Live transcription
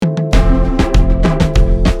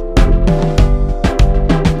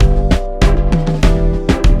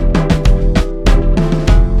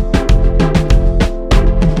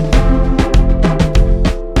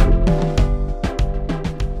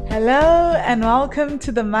and welcome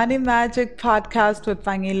to the Money Magic Podcast with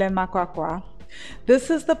Vangile Makwakwa.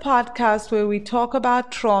 This is the podcast where we talk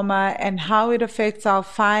about trauma and how it affects our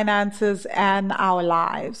finances and our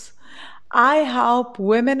lives. I help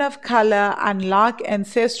women of color unlock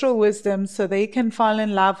ancestral wisdom so they can fall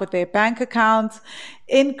in love with their bank accounts,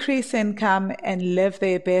 increase income, and live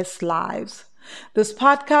their best lives. This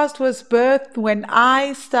podcast was birthed when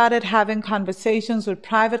I started having conversations with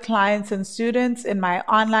private clients and students in my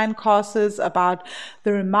online courses about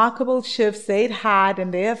the remarkable shifts they'd had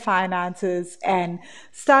in their finances and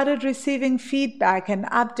started receiving feedback and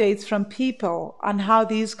updates from people on how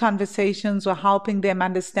these conversations were helping them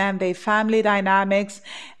understand their family dynamics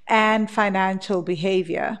and financial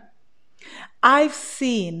behavior. I've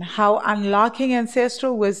seen how unlocking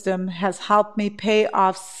ancestral wisdom has helped me pay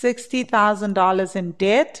off $60,000 in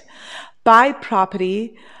debt, buy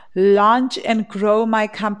property, launch and grow my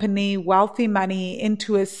company Wealthy Money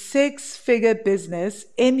into a six-figure business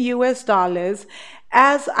in US dollars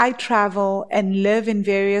as I travel and live in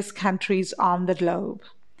various countries on the globe.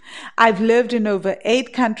 I've lived in over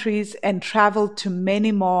 8 countries and traveled to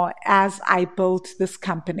many more as I built this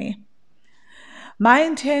company. My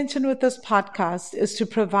intention with this podcast is to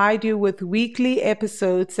provide you with weekly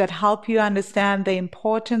episodes that help you understand the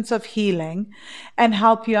importance of healing and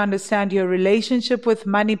help you understand your relationship with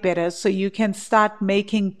money better so you can start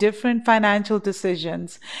making different financial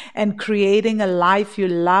decisions and creating a life you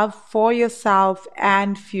love for yourself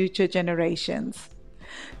and future generations.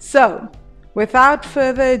 So, without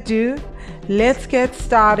further ado, let's get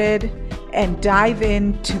started and dive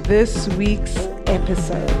into this week's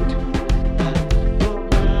episode.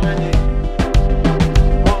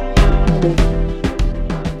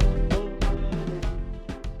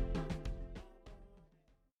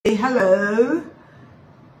 Hello,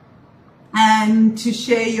 and to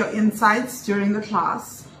share your insights during the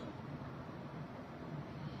class.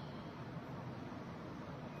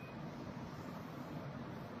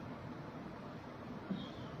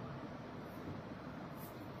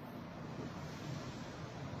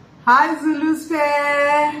 Hi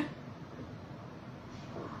Zuluspe.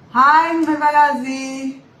 Hi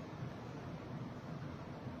Mvalazi.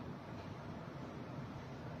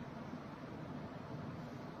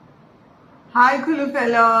 Hi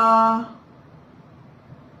Kulufelo.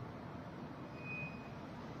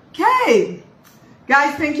 Okay,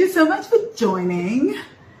 guys, thank you so much for joining.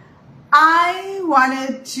 I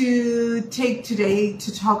wanted to take today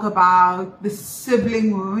to talk about the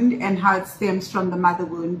sibling wound and how it stems from the mother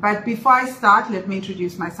wound. But before I start, let me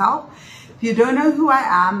introduce myself. If you don't know who I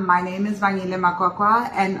am, my name is Vangile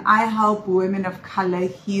Makwakwa, and I help women of color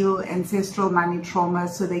heal ancestral money trauma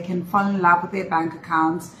so they can fall in love with their bank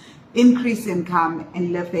accounts, increase income,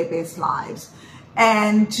 and live their best lives.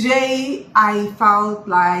 And today I felt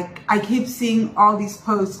like I keep seeing all these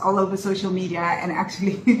posts all over social media, and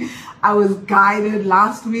actually I was guided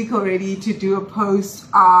last week already to do a post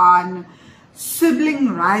on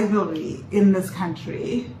sibling rivalry in this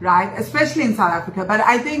country, right? Especially in South Africa. But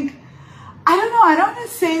I think, I don't want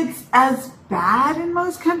to say it's as bad in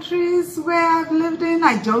most countries where I've lived in.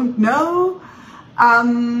 I don't know.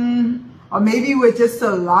 Or maybe we're just a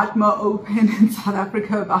lot more open in South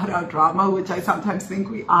Africa about our drama, which I sometimes think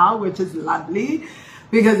we are, which is lovely,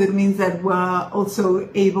 because it means that we're also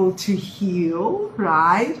able to heal,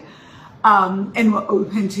 right? And we're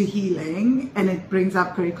open to healing, and it brings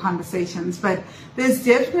up great conversations. But there's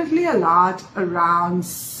definitely a lot around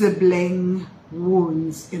sibling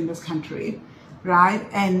wounds in this country, right?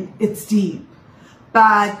 And it's deep.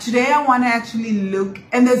 But today I want to actually look,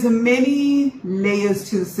 and there's many layers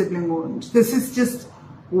to the sibling wound. This is just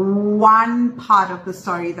one part of the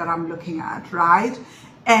story that I'm looking at, right?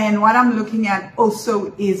 And what I'm looking at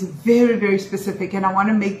also is very, very specific. And I want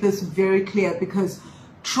to make this very clear because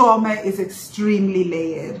trauma is extremely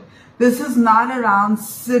layered. This is not around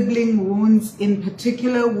sibling wounds in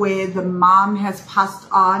particular where the mom has passed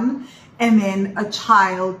on and then a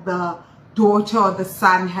child, the daughter or the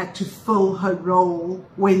son, had to fill her role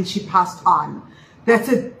when she passed on. That's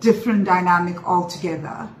a different dynamic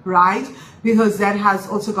altogether, right? Because that has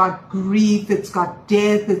also got grief, it's got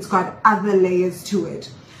death, it's got other layers to it.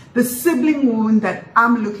 The sibling wound that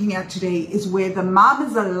I'm looking at today is where the mom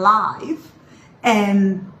is alive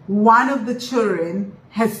and one of the children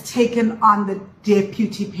has taken on the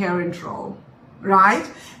deputy parent role, right?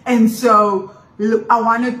 And so I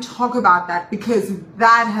want to talk about that because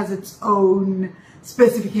that has its own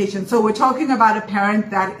specification. So we're talking about a parent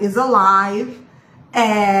that is alive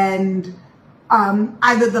and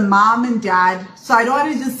either the mom and dad. So I don't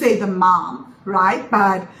want to just say the mom, right?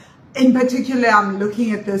 But in particular, I'm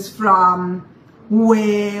looking at this from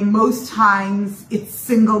where most times it's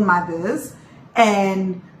single mothers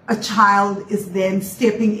and a child is then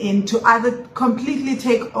stepping in to either completely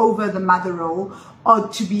take over the mother role or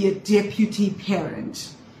to be a deputy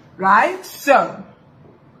parent, right? So,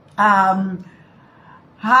 hi,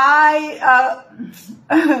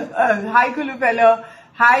 hi Kulupelo,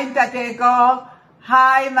 hi Tateko,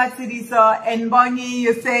 hi Matsiriso, and Bongi,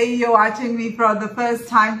 you say you're watching me for the first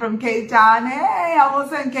time from Cape Town. Hey, I'm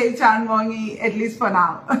also in Cape Town, Bongi, at least for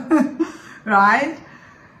now, right?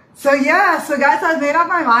 So yeah, so guys, I've made up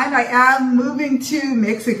my mind. I am moving to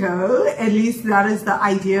Mexico. At least that is the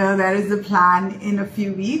idea, that is the plan in a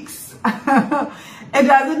few weeks. It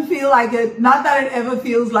doesn't feel like it, not that it ever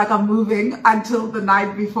feels like I'm moving until the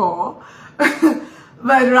night before.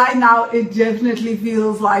 But right now it definitely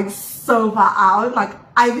feels like so far out. Like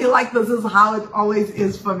I feel like this is how it always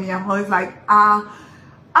is for me. I'm always like, I'm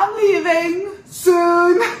leaving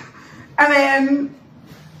soon. And then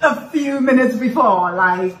a few minutes before,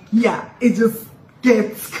 like, yeah, it just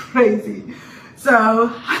gets crazy.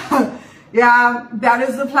 So yeah, that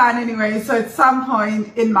is the plan anyway. So at some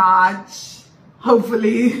point in March,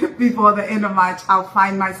 hopefully before the end of March, I'll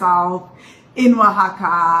find myself in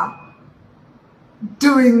Oaxaca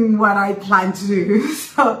doing what I plan to do.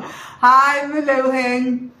 So hi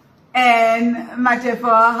Meloheng and Matefo,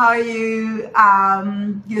 how are you?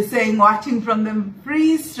 You're saying watching from the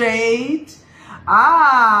Free Strait.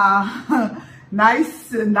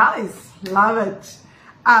 Nice, love it.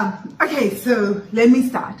 Okay, so let me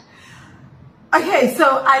start. Okay,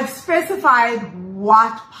 so I've specified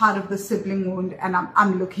what part of the sibling wound and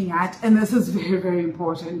I'm looking at, and this is very, very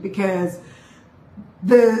important because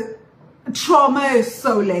the trauma is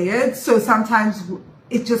so layered, so sometimes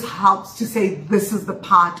it just helps to say this is the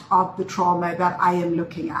part of the trauma that I am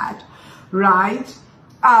looking at, right?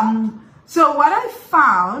 So what I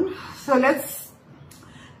found, so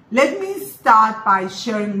let me start by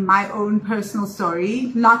sharing my own personal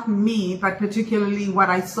story, not me, but particularly what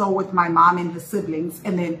I saw with my mom and her siblings,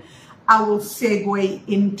 and then I will segue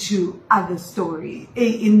into other story,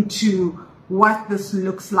 into what this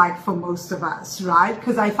looks like for most of us, right?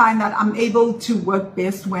 Because I find that I'm able to work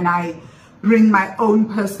best when I bring my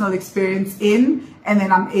own personal experience in, and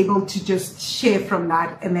then I'm able to just share from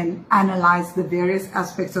that and then analyze the various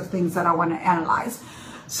aspects of things that I want to analyze.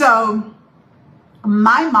 So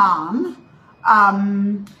my mom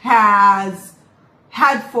has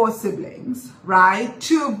had 4 siblings, right?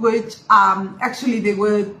 2 of which, actually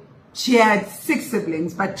she had 6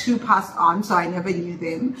 siblings, but 2 passed on, so I never knew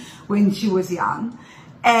them when she was young.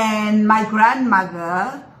 And my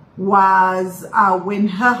grandmother was, when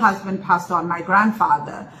her husband passed on, my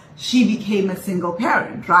grandfather, she became a single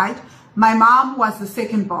parent, right? My mom was the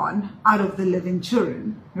second born out of the living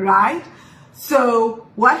children, right? So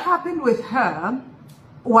what happened with her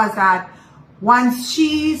was that once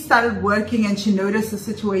she started working and she noticed the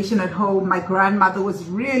situation at home, my grandmother was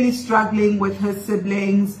really struggling with her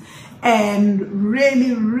siblings and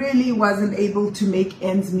really wasn't able to make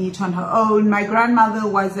ends meet on her own. My grandmother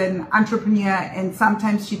was an entrepreneur and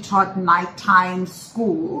sometimes she taught nighttime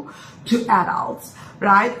school to adults,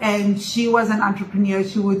 right? And she was an entrepreneur.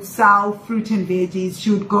 She would sell fruit and veggies. She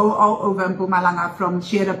would go all over Mpumalanga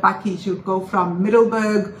she had a bakkie. She would go from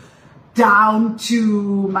Middleburg down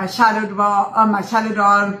to Mashadodor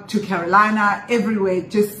to Carolina, everywhere,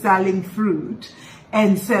 just selling fruit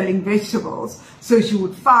and selling vegetables. So she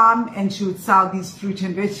would farm and she would sell these fruit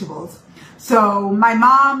and vegetables. So my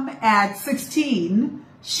mom at 16,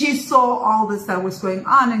 she saw all this that was going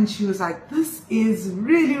on and she was like, this is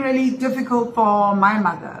really difficult for my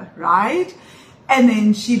mother, right? And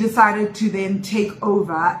then she decided to then take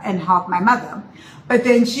over and help my mother. But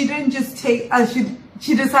then she didn't just take,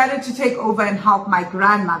 she decided to take over and help my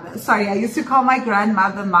grandmother. Sorry, I used to call my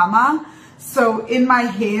grandmother Mama. So in my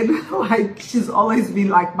head, like she's always been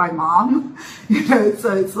like my mom, you know,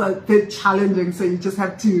 so it's a bit challenging. So you just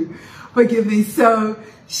have to forgive me. So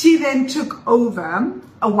she then took over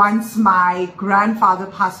once my grandfather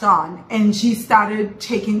passed on and she started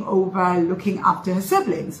taking over looking after her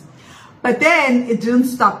siblings. But then it didn't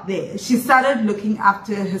stop there. She started looking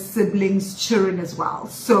after her siblings' children as well.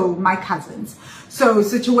 So my cousins. So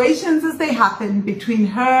situations as they happened between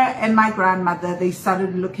her and my grandmother, they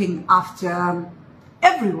started looking after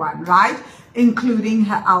everyone, right? Including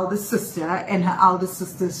her eldest sister and her eldest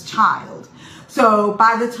sister's child. So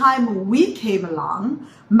by the time we came along,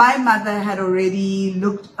 my mother had already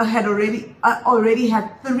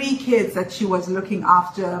had 3 kids that she was looking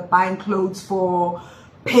after, buying clothes for,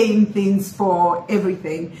 paying things for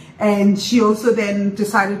everything. And she also then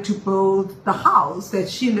decided to build the house that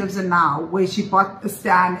she lives in now, where she bought a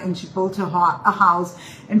stand and she built a house.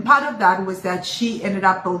 And part of that was that she ended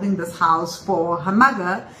up building this house for her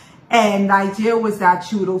mother. And the idea was that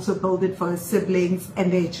she would also build it for her siblings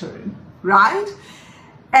and their children, right?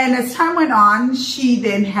 And as time went on, she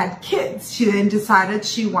then had kids. She then decided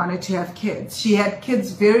she wanted to have kids. She had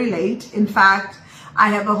kids very late. In fact, I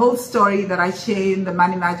have a whole story that I share in the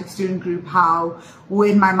Money Magic student group, how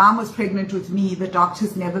when my mom was pregnant with me, the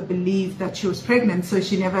doctors never believed that she was pregnant, so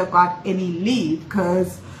she never got any leave,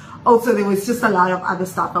 because also there was just a lot of other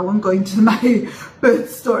stuff. I won't go into my birth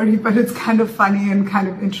story, but it's kind of funny and kind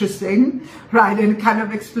of interesting, right? And it kind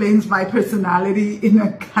of explains my personality in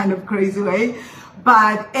a kind of crazy way.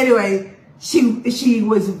 But anyway, she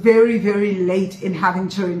was very, very late in having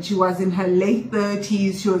children. She was in her late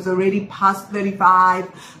 30s. She was already past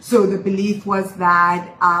 35. So the belief was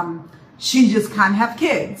that she just can't have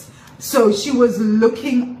kids. So she was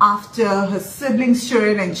looking after her siblings'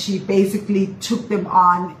 children, and she basically took them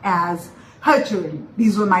on as her children.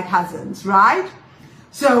 These were my cousins, right?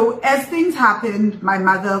 So as things happened, my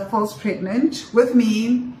mother falls pregnant with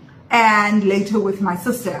me, and later with my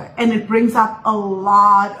sister. And it brings up a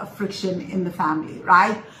lot of friction in the family,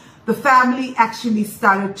 right? The family actually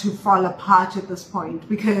started to fall apart at this point,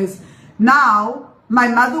 because now my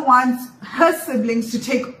mother wants her siblings to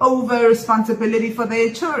take over responsibility for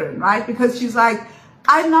their children, right? Because she's like,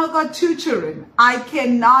 I've now got 2 children. I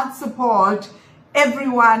cannot support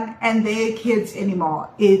everyone and their kids anymore.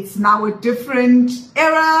 It's now a different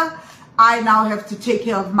era. I now have to take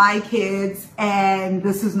care of my kids, and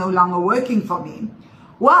this is no longer working for me.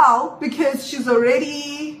 Well, because she's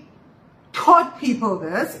already taught people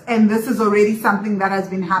this, and this is already something that has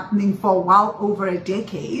been happening for well over a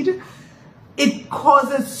decade, it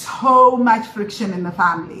causes so much friction in the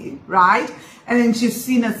family, right? And then she's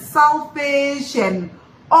seen as selfish and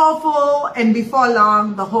awful, and before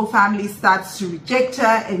long, the whole family starts to reject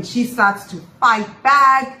her, and she starts to fight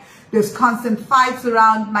back. There's constant fights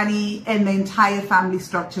around money, and the entire family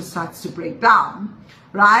structure starts to break down,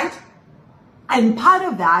 right? And part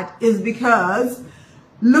of that is because,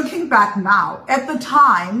 looking back now, at the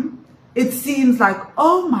time, it seems like,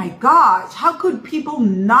 oh my gosh, how could people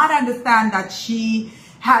not understand that she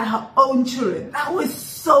had her own children? That was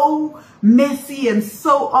so messy and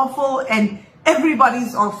so awful, and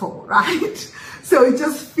everybody's awful, right? So it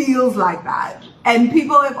just feels like that. And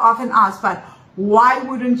people have often asked, but why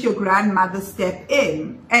wouldn't your grandmother step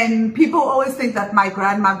in? And people always think that my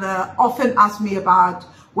grandmother often asks me about,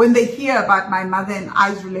 when they hear about my mother and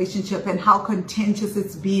I's relationship and how contentious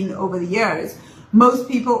it's been over the years, most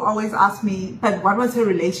people always ask me, but what was her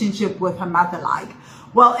relationship with her mother like?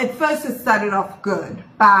 Well, at first it started off good,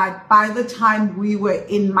 but by the time we were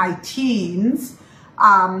in my teens,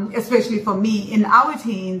 especially for me, in our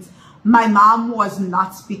teens, my mom was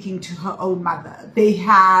not speaking to her own mother. They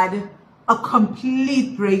had a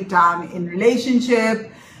complete breakdown in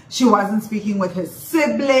relationship. She wasn't speaking with her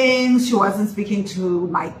siblings. She wasn't speaking to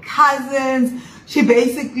my cousins. She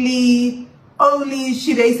basically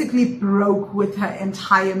broke with her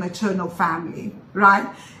entire maternal family, right?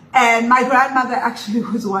 And my grandmother actually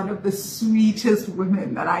was one of the sweetest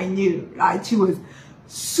women that I knew, right? She was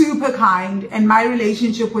super kind, and my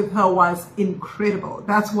relationship with her was incredible.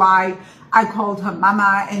 That's why I called her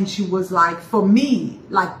mama, and she was like, for me,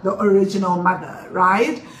 like the original mother,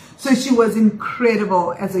 right? So she was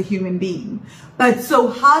incredible as a human being. But so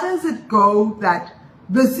how does it go that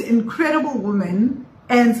this incredible woman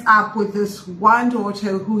ends up with this one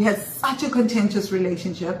daughter who has such a contentious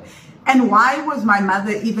relationship? And why was my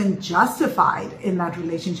mother even justified in that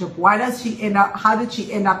relationship? How did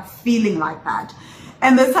she end up feeling like that?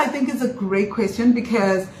 And this, I think, is a great question,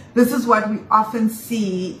 because this is what we often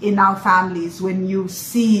see in our families when you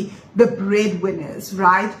see the breadwinners,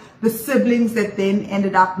 right? The siblings that then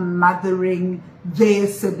ended up mothering their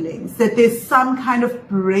siblings, that there's some kind of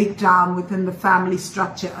breakdown within the family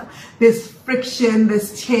structure. There's friction,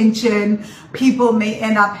 there's tension. People may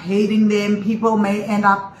end up hating them. People may end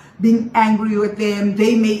up being angry with them.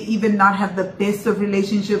 They may even not have the best of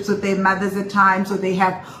relationships with their mothers at times, or they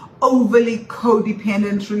have overly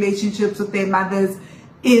codependent relationships with their mothers.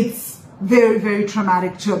 It's very, very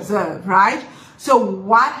traumatic to observe, right? So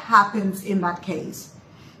what happens in that case?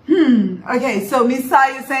 Okay, so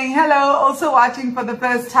Misa is saying hello, also watching for the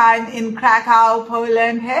first time in Krakow,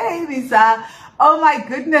 Poland. Hey, Misa. Oh my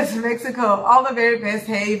goodness, Mexico. All the very best.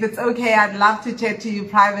 Hey, if it's okay, I'd love to chat to you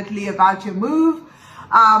privately about your move.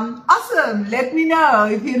 Awesome. Let me know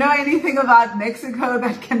if you know anything about Mexico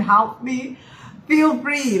that can help me. feel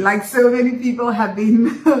free. Like so many people have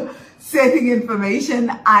been sending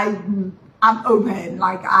information. I'm open.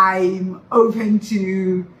 Like I'm open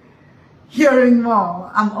to hearing more.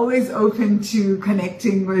 I'm always open to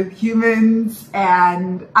connecting with humans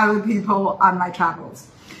and other people on my travels.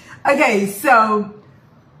 Okay, so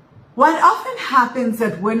what often happens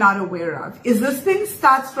that we're not aware of is this thing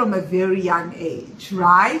starts from a very young age,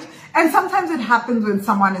 right? And sometimes it happens when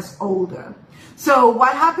someone is older. So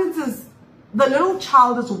what happens is the little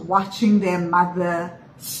child is watching their mother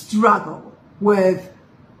struggle with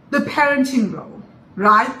the parenting role,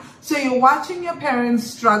 right? So you're watching your parents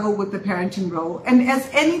struggle with the parenting role. And as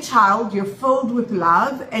any child, you're filled with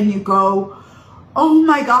love and you go, oh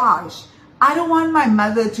my gosh, I don't want my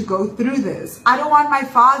mother to go through this. I don't want my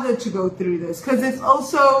father to go through this, because it's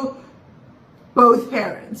also both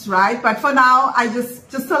parents, right? But for now, I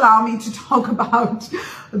just allow me to talk about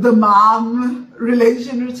the mom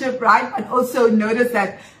relationship, right? But also notice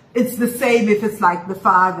that it's the same if it's like the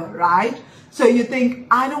father, right? So you think,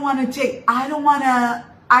 I don't want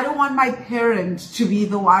my parent to be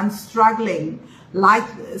the one struggling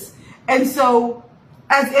like this. And so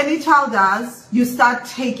as any child does, you start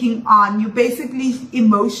taking on, you basically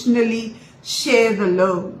emotionally share the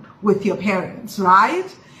load with your parents,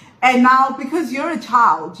 right? And now, because you're a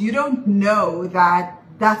child, you don't know that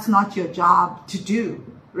that's not your job to do,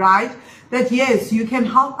 right? That yes, you can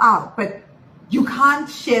help out, but you can't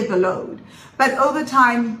share the load. But over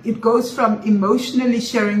time, it goes from emotionally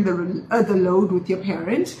sharing the load with your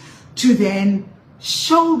parent to then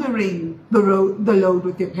shouldering the load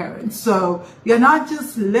with your parents. So you're not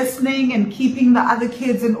just listening and keeping the other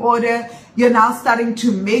kids in order. You're now starting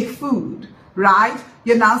to make food, right?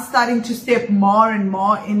 You're now starting to step more and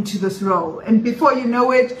more into this role. And before you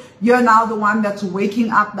know it, you're now the one that's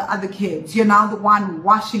waking up the other kids. You're now the one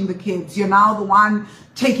washing the kids. You're now the one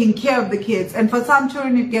taking care of the kids. And for some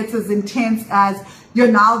children, it gets as intense as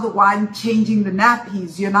you're now the one changing the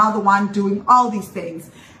nappies. You're now the one doing all these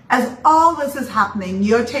things. As all this is happening,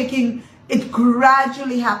 you're taking, it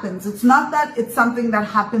gradually happens. It's not that it's something that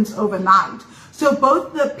happens overnight. So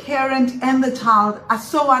both the parent and the child are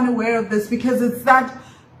so unaware of this because it's that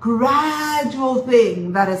gradual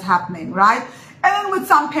thing that is happening, right? And then with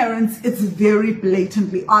some parents, it's very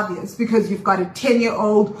blatantly obvious because you've got a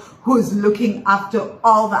 10-year-old who is looking after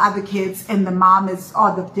all the other kids and the mom is,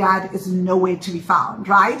 or the dad is nowhere to be found,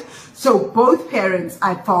 right? So both parents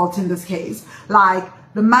are at fault in this case. Like,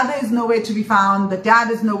 the mother is nowhere to be found, the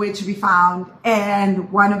dad is nowhere to be found,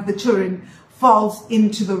 and one of the children falls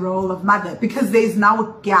into the role of mother because there's now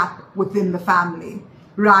a gap within the family,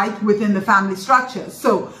 right? Within the family structure.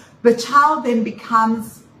 So the child then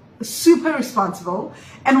becomes super responsible,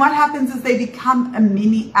 and what happens is they become a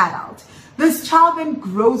mini adult. This child then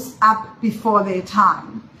grows up before their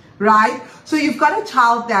time, right? So you've got a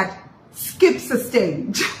child that skips a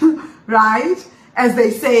stage, right? As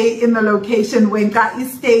they say in the location, Wenka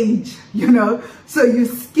is stage, you know, so you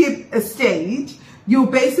skip a stage. You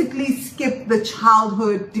basically skip the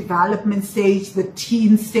childhood development stage, the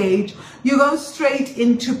teen stage. You go straight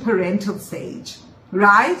into parental stage,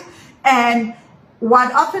 right? And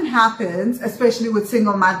what often happens, especially with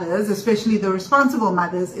single mothers, especially the responsible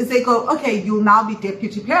mothers, is they go, okay, you'll now be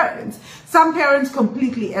deputy parents. Some parents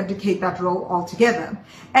completely abdicate that role altogether.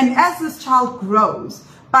 And as this child grows,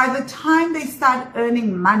 by the time they start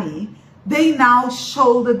earning money, they now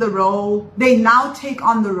shoulder the role. They now take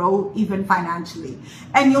on the role even financially.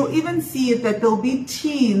 And you'll even see it that there'll be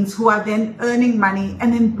teens who are then earning money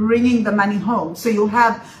and then bringing the money home. So you'll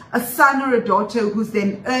have a son or a daughter who's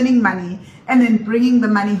then earning money and then bringing the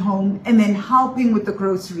money home and then helping with the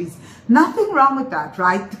groceries. Nothing wrong with that,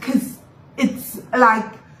 right? Because it's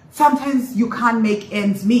like sometimes you can't make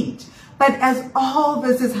ends meet. But as all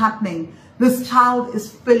this is happening, this child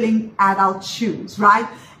is filling adult shoes, right?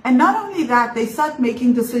 And not only that, they start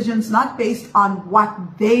making decisions not based on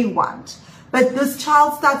what they want, but this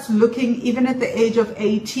child starts looking, even at the age of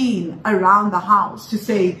 18, around the house to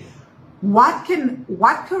say, what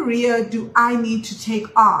career do I need to take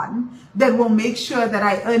on that will make sure that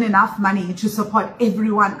I earn enough money to support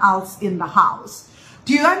everyone else in the house?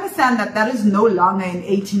 Do you understand that that is no longer an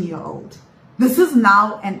 18-year-old? This is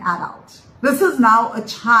now an adult. This is now a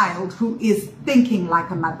child who is thinking like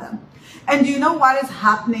a mother. And do you know what is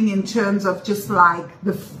happening in terms of just like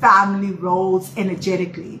the family roles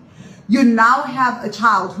energetically? You now have a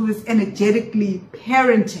child who is energetically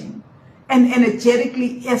parenting and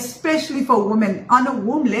energetically, especially for women on a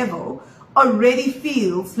womb level, already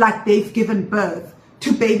feels like they've given birth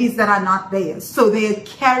to babies that are not theirs. So they are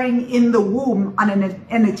carrying in the womb on an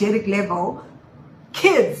energetic level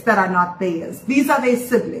kids that are not theirs. These are their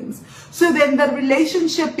siblings. So then the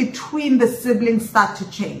relationship between the siblings start to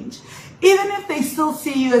change. Even if they still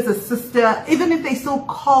see you as a sister, even if they still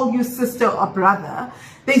call you sister or brother,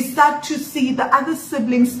 they start to see, the other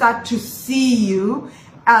siblings start to see you.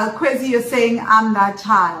 Kwezi, you're saying, I'm that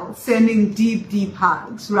child, sending deep, deep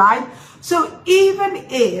hugs, right? So even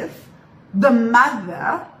if the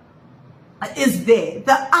mother is there,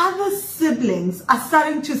 the other siblings are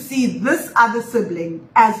starting to see this other sibling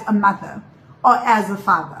as a mother or as a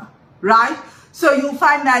father, right? So you'll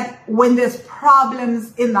find that when there's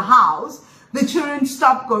problems in the house, the children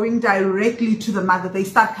stop going directly to the mother. They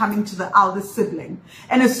start coming to the elder sibling.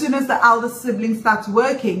 And as soon as the elder sibling starts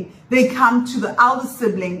working, they come to the elder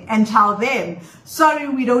sibling and tell them, sorry,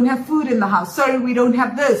 we don't have food in the house. Sorry, we don't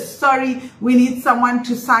have this. Sorry, we need someone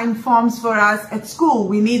to sign forms for us at school.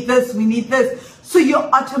 We need this, we need this. So you're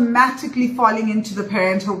automatically falling into the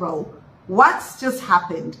parental role. What's just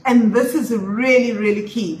happened? And this is really, really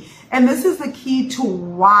key. And this is the key to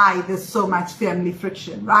why there's so much family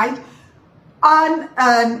friction, right? On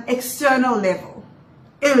an external level,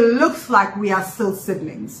 it looks like we are still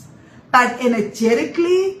siblings, but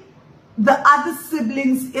energetically, the other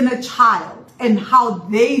siblings in a child and how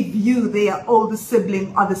they view their older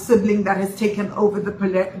sibling or the sibling that has taken over the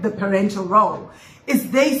parental role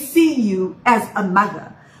is they see you as a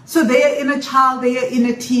mother. So their inner child, their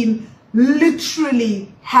inner teen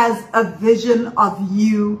literally has a vision of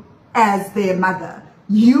you as their mother.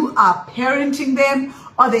 You are parenting them,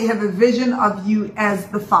 or they have a vision of you as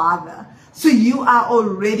the father. So you are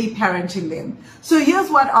already parenting them. So here's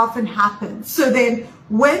what often happens. So then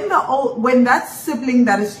when that sibling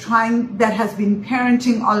that has been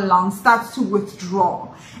parenting all along starts to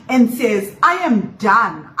withdraw and says, I am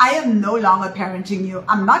done. I am no longer parenting you.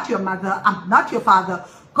 I'm not your mother. I'm not your father.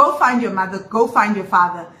 Go find your mother. Go find your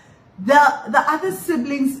father. The other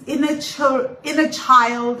siblings, inner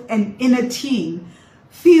child and inner teen,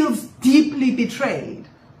 feels deeply betrayed.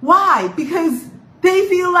 Why? Because they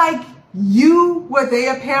feel like you were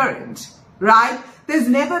their parent, right? There's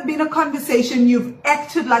never been a conversation. You've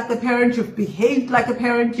acted like the parent. You've behaved like a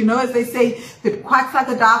parent. You know, as they say, if it quacks like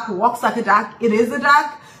a duck, walks like a duck, it is a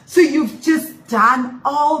duck. So you've just done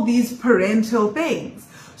all these parental things.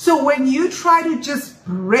 So when you try to just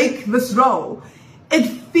break this role, it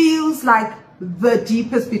feels like the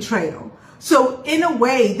deepest betrayal. So in a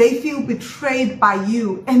way, they feel betrayed by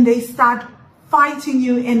you and they start fighting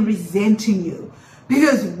you and resenting you.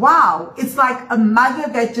 Because wow, it's like a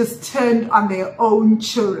mother that just turned on their own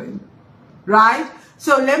children, right?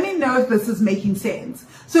 So let me know if this is making sense.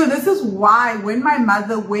 So this is why when my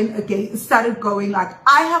mother started going like,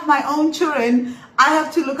 I have my own children, I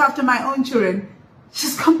have to look after my own children,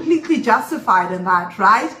 she's completely justified in that,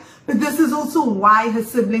 right? But this is also why her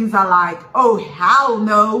siblings are like, oh, hell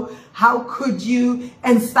no, how could you?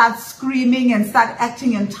 And start screaming and start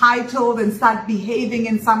acting entitled and start behaving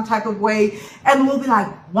in some type of way. And we'll be like,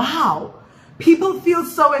 wow, people feel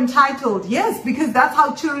so entitled. Yes, because that's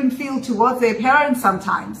how children feel towards their parents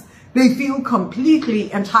sometimes. They feel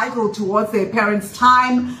completely entitled towards their parents'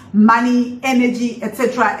 time, money, energy,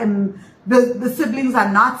 etc. And the siblings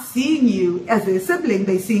are not seeing you as their sibling,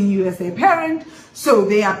 they're seeing you as their parent, so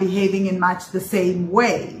they are behaving in much the same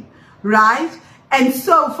way, right? And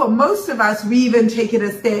so for most of us, we even take it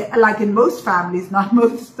a step, like in most families, not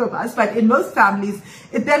most of us, but in most families,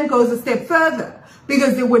 it then goes a step further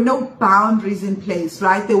because there were no boundaries in place,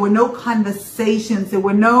 right? There were no conversations, there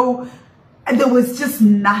was just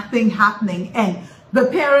nothing happening. And the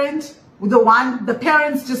parents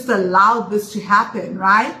just allowed this to happen,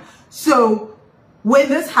 right? So when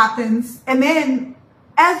this happens, and then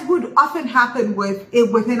as would often happen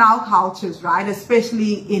within our cultures, right,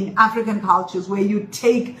 especially in African cultures where you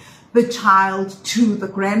take the child to the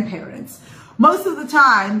grandparents, most of the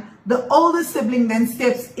time the older sibling then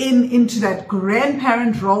steps into that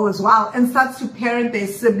grandparent role as well and starts to parent their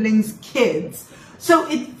siblings' kids. So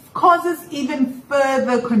it causes even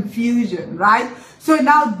further confusion, right? So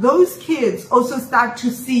now those kids also start to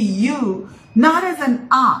see you not as an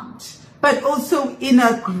aunt, but also in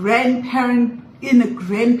a grandparent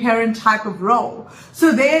type of role.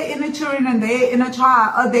 So their inner children and their inner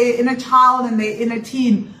child, or their inner child and their inner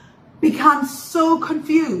teen become so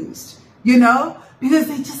confused, you know, because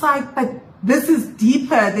they're just like, but this is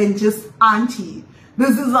deeper than just auntie.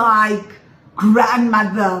 This is like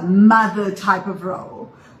grandmother, mother type of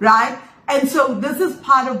role, right? And so this is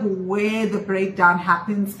part of where the breakdown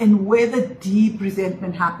happens and where the deep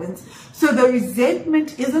resentment happens. So the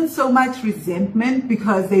resentment isn't so much resentment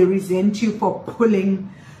because they resent you for pulling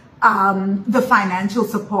the financial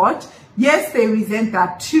support. Yes, they resent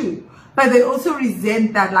that too. but they also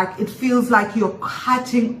resent that, like, it feels like you're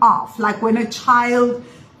cutting off, like when a child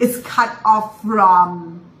is cut off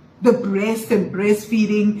from the breast and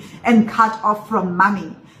breastfeeding and cut off from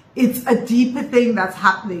mommy. It's a deeper thing that's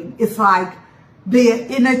happening. It's like their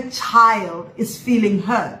inner child is feeling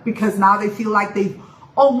hurt because now they feel like they've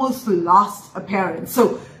almost lost a parent.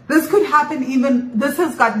 So this could happen even, this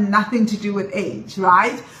has got nothing to do with age,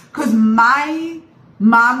 right? Because my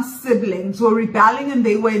mom's siblings were rebelling and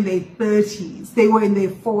they were in their 30s, they were in their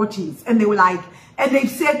 40s, and they were like, and they've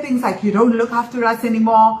said things like, you don't look after us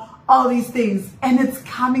anymore, all these things. And it's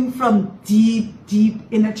coming from deep, deep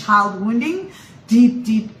inner child wounding, deep,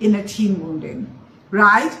 deep inner teen wounding,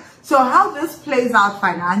 right? So how this plays out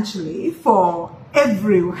financially for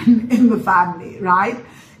everyone in the family, right,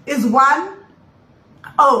 is one,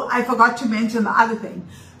 oh, I forgot to mention the other thing.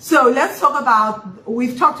 So let's talk about,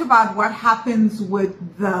 we've talked about what happens with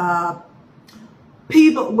the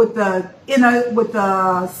people, with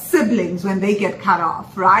the siblings when they get cut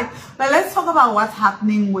off, right? But let's talk about what's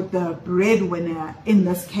happening with the breadwinner in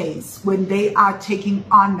this case when they are taking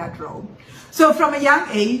on that role. So from a young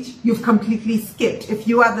age, you've completely skipped. If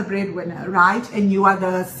you are the breadwinner, right, and you are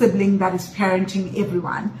the sibling that is parenting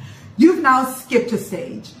everyone, you've now skipped a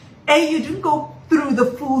stage. You didn't go through the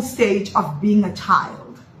full stage of being a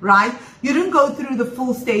child, right? You didn't go through the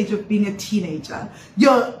full stage of being a teenager.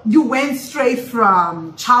 You went straight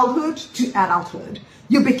from childhood to adulthood.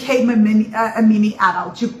 You became a mini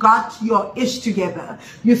adult. You got your ish together.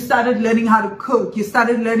 You started learning how to cook. You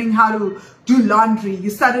started learning how to do laundry. You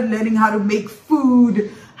started learning how to make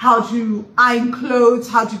food, how to iron clothes,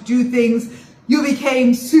 how to do things. You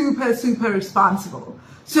became super, super responsible.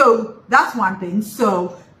 So that's one thing.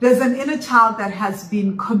 So there's an inner child that has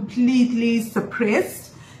been completely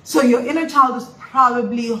suppressed. So your inner child is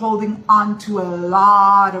probably holding on to a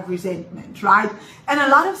lot of resentment, right? And a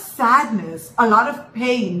lot of sadness, a lot of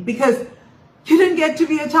pain, because you didn't get to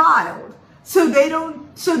be a child. So they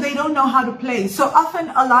don't know how to play. So often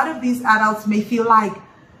a lot of these adults may feel like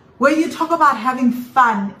when you talk about having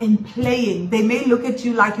fun and playing, they may look at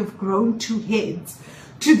you like you've grown two heads.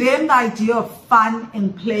 To them, the idea of fun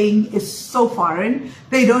and playing is so foreign.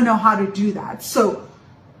 They don't know how to do that. So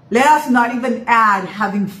let us not even add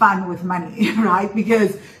having fun with money, right?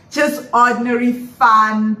 Because just ordinary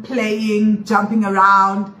fun, playing, jumping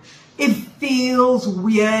around, it feels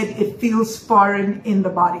weird. It feels foreign in the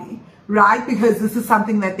body, right? Because this is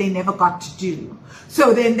something that they never got to do.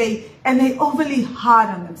 So then they overly hard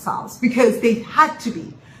on themselves because they've had to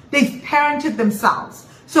be. They've parented themselves.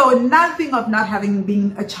 So another thing of not having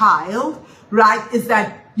been a child, right, is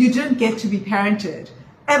that you didn't get to be parented.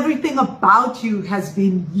 Everything about you has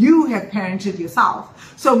been, you have parented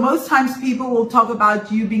yourself. So most times people will talk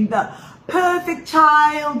about you being the perfect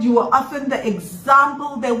child. You were often the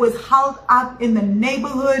example that was held up in the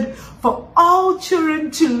neighborhood for all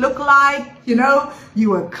children to look like. You know,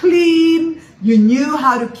 you were clean. You knew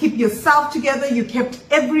how to keep yourself together. You kept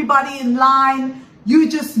everybody in line. You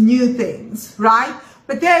just knew things, right?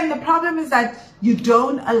 But then the problem is that you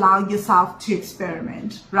don't allow yourself to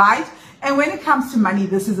experiment, right? And when it comes to money,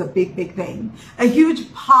 this is a big, big thing. A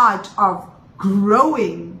huge part of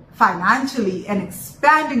growing financially and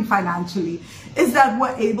expanding financially is that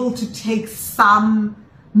we're able to take some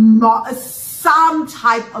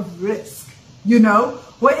type of risk, you know?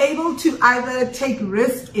 We're able to either take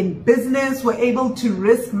risk in business, we're able to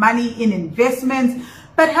risk money in investments,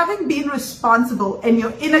 but having been responsible and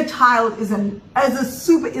your inner child is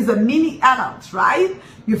a mini adult, right?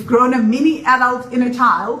 You've grown a mini adult inner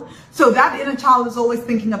child. So that inner child is always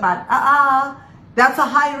thinking about, that's a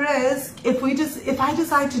high risk. If I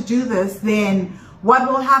decide to do this, then what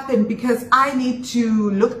will happen? Because I need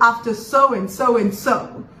to look after so and so and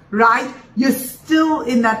so, right? You're still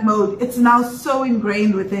in that mode. It's now so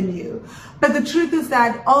ingrained within you. But the truth is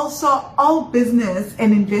that also all business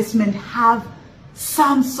and investment have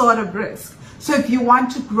some sort of risk. So if you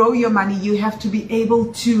want to grow your money, you have to be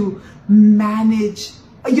able to manage,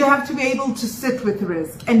 you have to be able to sit with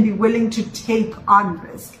risk and be willing to take on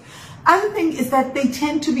risk. Other thing is that they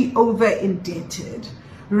tend to be over indebted,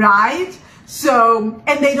 right? So,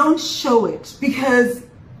 and they don't show it because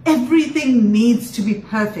everything needs to be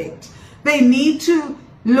perfect. They need to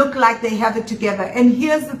look like they have it together. And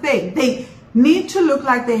here's the thing, they need to look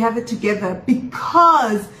like they have it together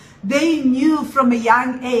because they knew from a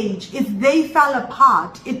young age, if they fell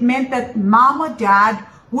apart, it meant that mom or dad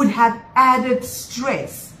would have added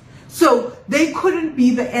stress. So they couldn't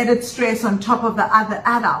be the added stress on top of the other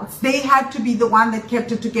adults. They had to be the one that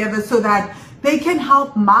kept it together so that they can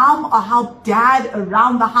help mom or help dad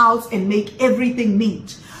around the house and make everything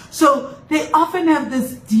neat. So they often have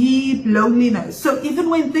this deep loneliness. So even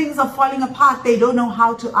when things are falling apart, they don't know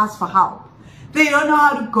how to ask for help. They don't know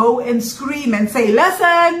how to go and scream and say,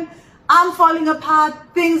 listen, I'm falling apart,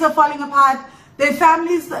 things are falling apart. Their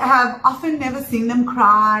families have often never seen them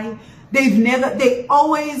cry. They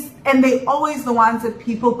always the ones that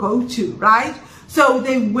people go to, right? So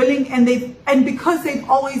they're willing, and because they've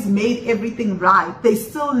always made everything right, they're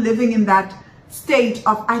still living in that state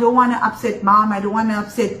of, I don't want to upset mom, I don't want to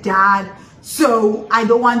upset dad, so I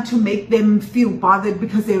don't want to make them feel bothered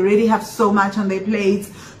because they already have so much on their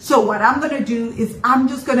plates. So what I'm going to do is I'm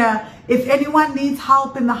just going to, if anyone needs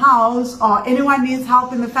help in the house or anyone needs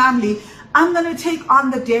help in the family, I'm going to take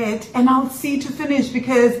on the debt and I'll see to finish,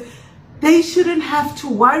 because they shouldn't have to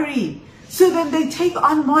worry. So then they take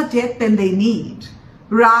on more debt than they need,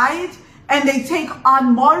 right? And they take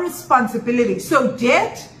on more responsibility. So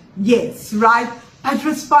debt, yes, right? But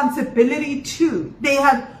responsibility too. They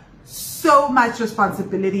have so much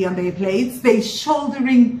responsibility on their plates. They're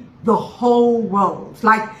shouldering the whole world.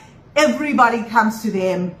 Like everybody comes to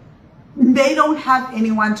them. They don't have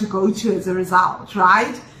anyone to go to as a result,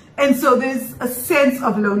 right? And so there's a sense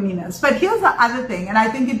of loneliness. But here's the other thing, and I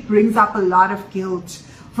think it brings up a lot of guilt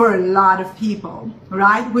for a lot of people,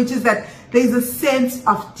 right? Which is that there's a sense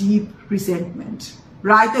of deep resentment,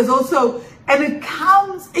 right? There's also, and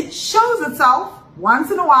it shows itself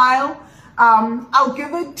once in a while. I'll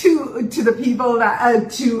give it to the people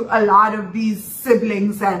that, to a lot of these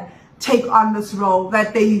siblings that take on this role,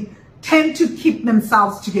 that they tend to keep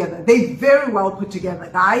themselves together. They're very well put together,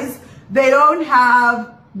 guys. They don't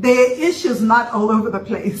have their issues not all over the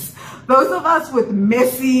place. Those of us with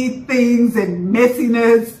messy things and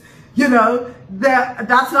messiness, you know,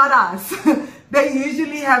 that's not us. They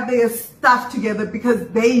usually have their stuff together because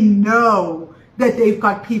they know that they've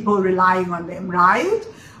got people relying on them, right?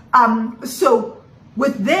 So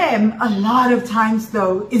with them, a lot of times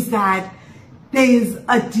though, is that there's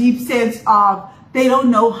a deep sense of they don't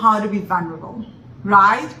know how to be vulnerable,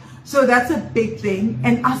 right? So that's a big thing,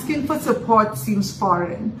 and asking for support seems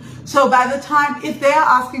foreign. So by the time, if they're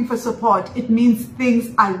asking for support, it means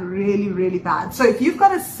things are really, really bad. So if you've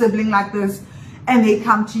got a sibling like this and they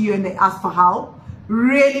come to you and they ask for help,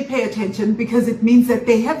 really pay attention, because it means that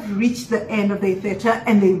they have reached the end of their theater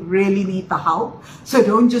and they really need the help. So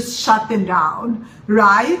don't just shut them down,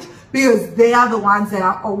 right? Because they are the ones that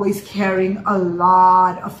are always carrying a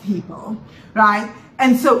lot of people, right?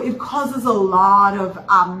 And so it causes a lot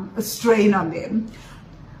of strain on them.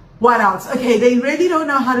 What else? Okay, they really don't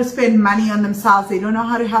know how to spend money on themselves. They don't know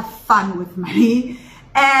how to have fun with money.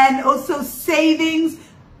 And also savings.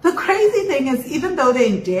 The crazy thing is, even though they're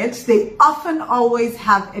in debt, they often always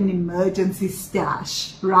have an emergency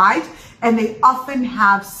stash, right? And they often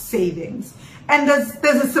have savings. And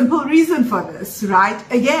there's a simple reason for this, right?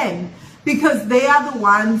 Again, because they are the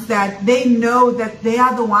ones that they know that they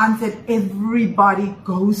are the ones that everybody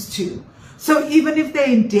goes to. So even if they're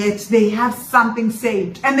in debt, they have something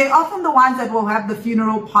saved. And they're often the ones that will have the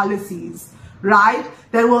funeral policies, right?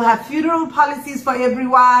 That will have funeral policies for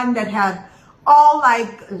everyone, that have all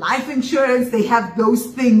like life insurance. They have those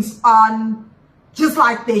things on, just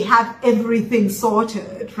like they have everything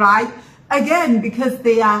sorted, right? Again, because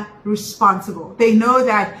they are responsible. They know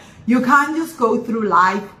that you can't just go through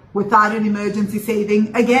life without an emergency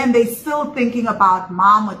saving. Again, they're still thinking about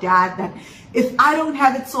mom or dad, that if I don't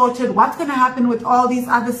have it sorted, what's going to happen with all these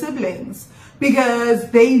other siblings?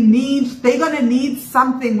 Because they're going to need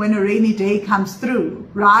something when a rainy day comes through,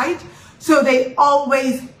 right? So they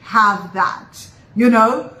always have that, you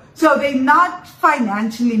know? So they're not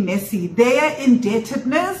financially messy. Their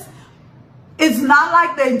indebtedness is not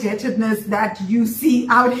like the indebtedness that you see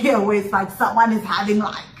out here, where it's like someone is having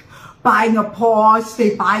like buying a Porsche,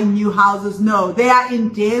 they buy new houses. No, they are in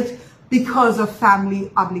debt because of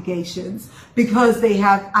family obligations, because they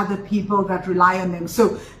have other people that rely on them.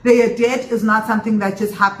 So their debt is not something that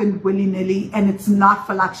just happened willy-nilly, and it's not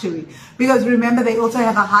for luxury. Because remember, they also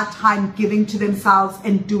have a hard time giving to themselves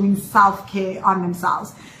and doing self-care on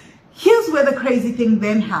themselves. Here's where the crazy thing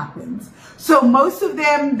then happens. So most of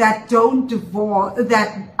them that don't divorce,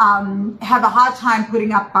 that have a hard time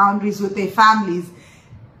putting up boundaries with their families,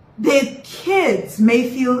 their kids may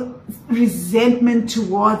feel resentment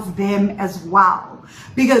towards them as well,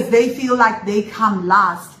 because they feel like they come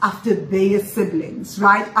last after their siblings,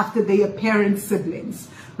 right? After their parent siblings,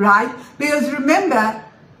 right? Because remember,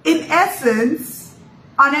 in essence,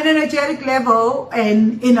 on an energetic level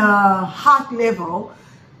and in a heart level,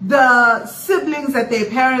 the siblings that their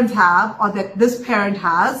parents have, or that this parent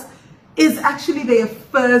has, is actually their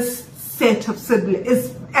first set of siblings,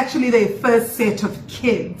 is actually their first set of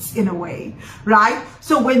kids in a way, right?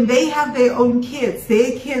 So when they have their own kids,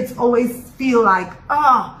 their kids always feel like,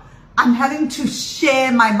 oh, I'm having to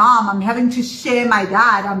share my mom, I'm having to share my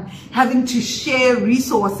dad, I'm having to share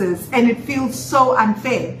resources, and it feels so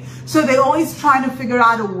unfair. So they're always trying to figure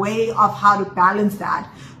out a way of how to balance that.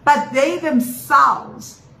 But they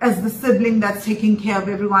themselves, as the sibling that's taking care of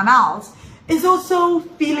everyone else, is also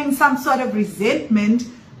feeling some sort of resentment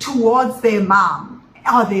towards their mom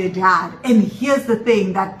or their dad. And here's the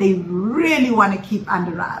thing that they really want to keep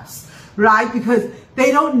under wraps, right? Because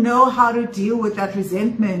they don't know how to deal with that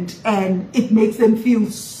resentment, and it makes them feel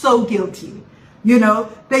so guilty. You know,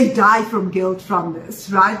 they die from guilt from this,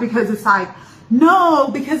 right? Because it's like, no,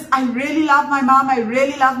 because I really love my mom, I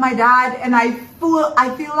really love my dad, and I feel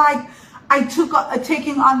like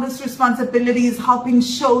taking on this responsibility is helping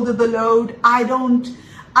shoulder the load.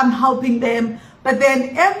 I'm helping them. But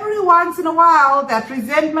then every once in a while, that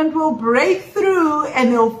resentment will break through,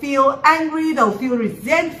 and they'll feel angry, they'll feel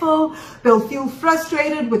resentful, they'll feel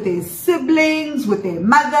frustrated with their siblings, with their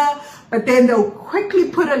mother, but then they'll quickly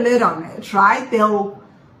put a lid on it, right? They'll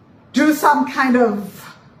do some kind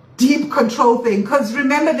of deep control thing, because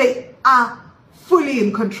remember, they are fully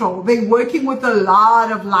in control. They're working with a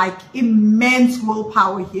lot of like immense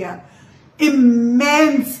willpower here,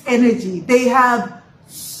 immense energy. They have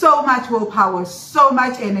so much willpower, so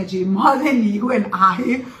much energy, more than you and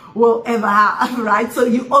I will ever have, right? So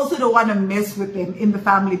you also don't want to mess with them in the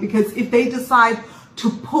family, because if they decide to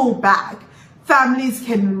pull back, families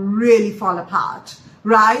can really fall apart,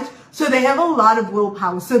 right? So they have a lot of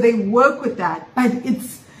willpower, so they work with that,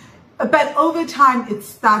 but over time it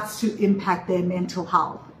starts to impact their mental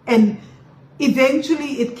health, and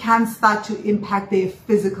eventually it can start to impact their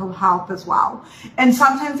physical health as well. And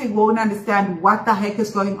sometimes they won't understand what the heck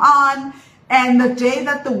is going on. And the day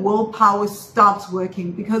that the willpower stops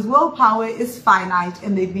working, because willpower is finite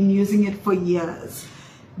and they've been using it for years,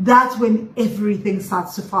 that's when everything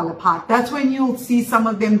starts to fall apart. That's when you'll see some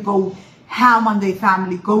of them go ham on their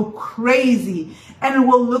family, go crazy, and it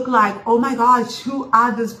will look like, oh my gosh, who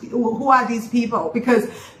are these people? Because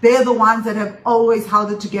they're the ones that have always held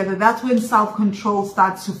it together. That's when self-control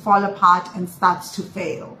starts to fall apart and starts to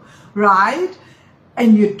fail, right?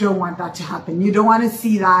 And you don't want that to happen. You don't want to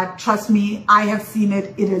see that. Trust me, I have seen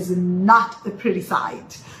it. It is not a pretty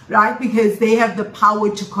sight, right? Because they have the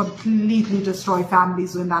power to completely destroy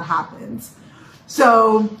families when that happens.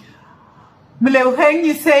 So Mleuheng,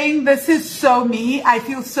 you're saying, this is so me. I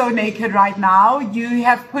feel so naked right now. You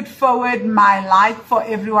have put forward my like for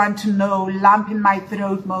everyone to know, lump in my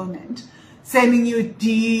throat moment. Sending you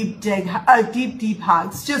deep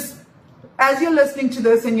hugs. Just as you're listening to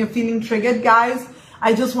this and you're feeling triggered, guys,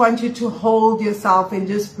 I just want you to hold yourself and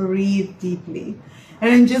just breathe deeply.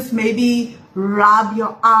 And then just maybe rub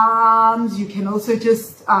your arms. You can also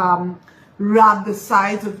just rub the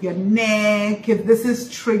sides of your neck if this is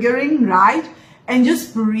triggering, right? And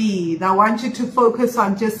just breathe. I want you to focus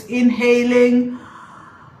on just inhaling,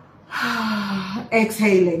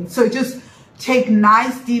 exhaling. So just take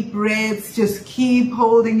nice deep breaths. Just keep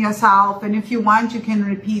holding yourself. And if you want, you can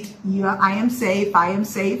repeat, I am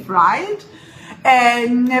safe, right?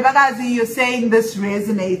 And Nebagazi, you're saying this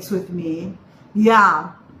resonates with me.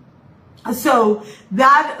 Yeah. So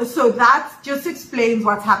that just explains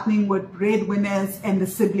what's happening with breadwinners and the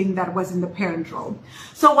sibling that was in the parent role.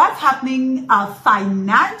 So what's happening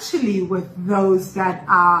financially with those that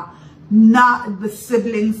are not the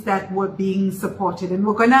siblings that were being supported? And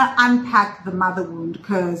we're going to unpack the mother wound,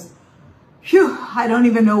 because I don't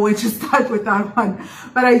even know where to start with that one.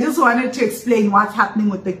 But I just wanted to explain what's happening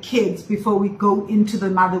with the kids before we go into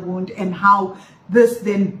the mother wound and how this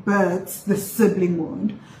then births the sibling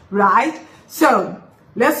wound. Right? So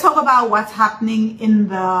let's talk about what's happening in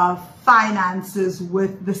the finances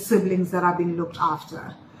with the siblings that are being looked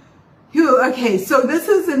after. Okay, so this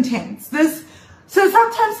is intense. So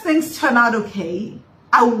sometimes things turn out okay.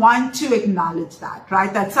 I want to acknowledge that,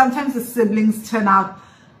 right? That sometimes the siblings turn out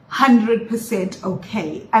 100%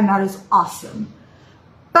 okay, and that is awesome.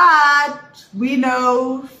 But we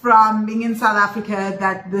know from being in South Africa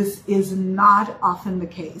that this is not often the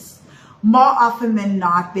case. More often than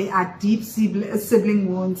not, there are deep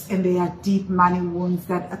sibling wounds and there are deep money wounds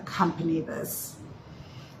that accompany this.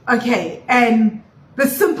 Okay, and the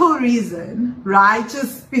simple reason, right,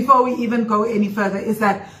 just before we even go any further, is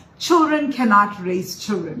that children cannot raise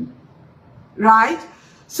children, right?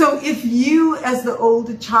 So if you as the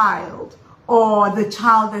older child or the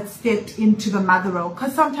child that stepped into the mother role,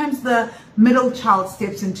 because sometimes the middle child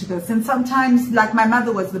steps into this, and sometimes, like my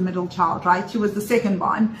mother was the middle child, right? She was the second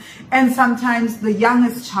one, and sometimes the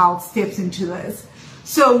youngest child steps into this.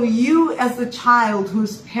 So you as the child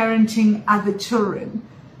who's parenting other children,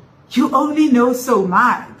 you only know so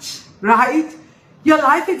much, right? Your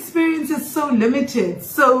life experience is so limited.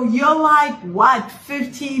 So you're like, what,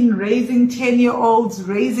 15, raising 10-year-olds,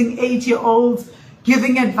 raising 8-year-olds,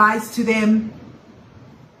 giving advice to them.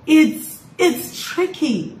 It's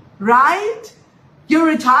tricky, right? You're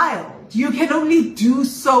a child. You can only do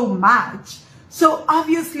so much. So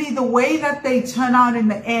obviously the way that they turn out in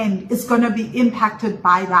the end is going to be impacted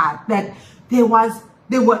by that there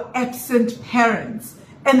were absent parents,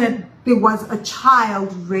 and that there was a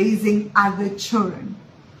child raising other children.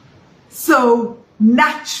 So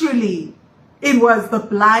naturally, it was the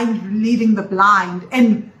blind leading the blind.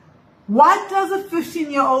 And what does a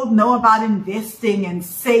 15-year-old know about investing and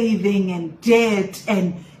saving and debt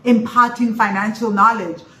and imparting financial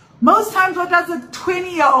knowledge? Most times, what does a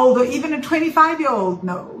 20-year-old or even a 25-year-old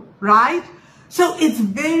know, right? So it's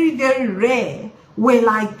very, very rare where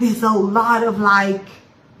like there's a lot of like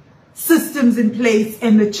systems in place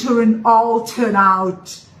and the children all turn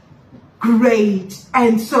out great.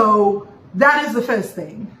 And so that is the first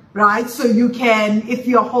thing, right? So you can, if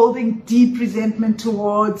you're holding deep resentment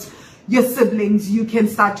towards your siblings, you can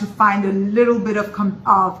start to find a little bit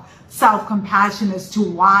of self-compassion as to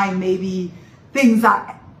why maybe things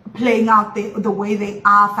are playing out the way they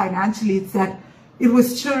are financially. It's that it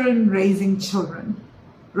was children raising children,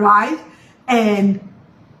 right? And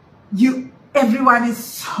everyone is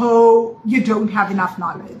so, you don't have enough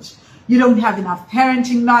knowledge. You don't have enough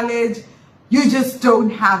parenting knowledge. You just don't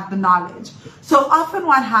have the knowledge. So often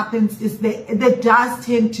what happens is there does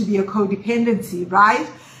tend to be a codependency, right?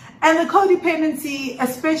 And the codependency,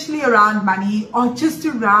 especially around money or just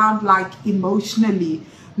around like emotionally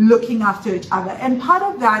looking after each other. And part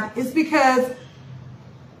of that is because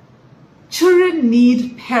children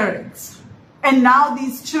need parents. And now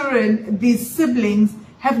these children, these siblings,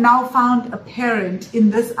 have now found a parent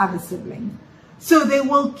in this other sibling. So they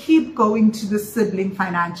will keep going to the sibling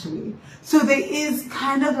financially. So there is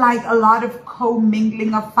kind of like a lot of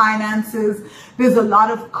commingling of finances. There's a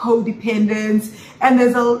lot of codependence, and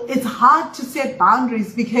it's hard to set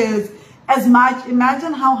boundaries because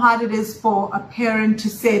imagine how hard it is for a parent to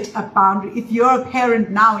set a boundary. If you're a parent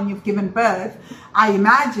now and you've given birth, I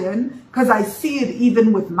imagine, because I see it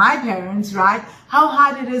even with my parents, right? How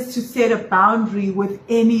hard it is to set a boundary with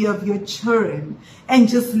any of your children and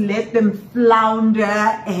just let them flounder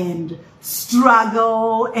and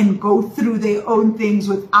struggle and go through their own things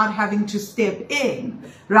without having to step in,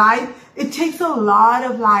 right? It takes a lot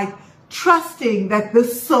of like trusting that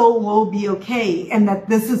this soul will be okay and that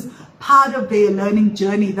this is part of their learning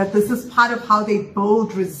journey, that this is part of how they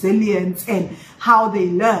build resilience and how they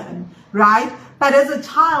learn, right? But as a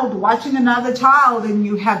child, watching another child and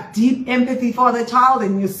you have deep empathy for the child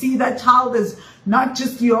and you see that child as not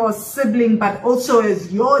just your sibling, but also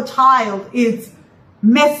as your child, it's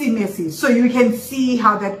messy. So you can see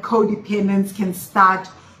how that codependence can start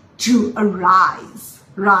to arise,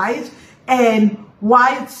 right? And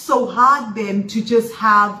why it's so hard then to just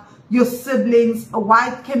have your siblings,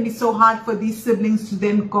 why it can be so hard for these siblings to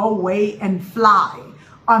then go away and fly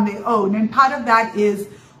on their own. And part of that is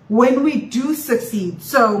when we do succeed.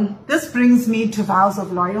 So this brings me to vows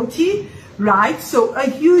of loyalty, right? So a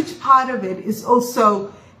huge part of it is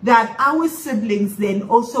also that our siblings then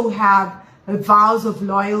also have vows of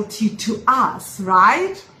loyalty to us,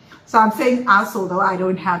 right? So I'm saying us, although I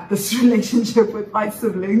don't have this relationship with my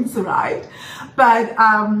siblings, right? But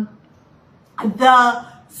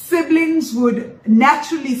siblings would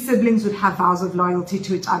have vows of loyalty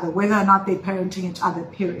to each other, whether or not they're parenting each other,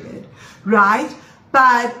 period, right?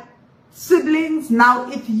 But siblings, now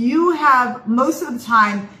if you have, most of the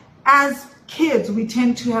time as kids, we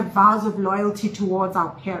tend to have vows of loyalty towards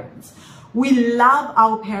our parents. We love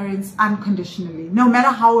our parents unconditionally, no matter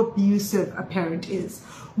how abusive a parent is.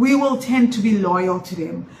 We will tend to be loyal to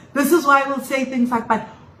them. This is why we'll say things like, but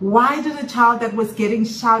why did a child that was getting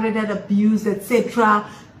shouted at, abused, etc.,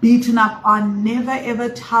 beaten up on, never ever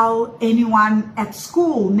tell anyone at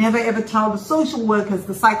school, never ever tell the social workers,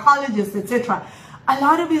 the psychologists, etc.? A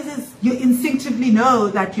lot of it is you instinctively know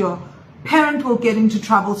that your parent will get into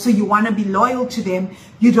trouble, so you want to be loyal to them.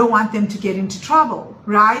 You don't want them to get into trouble,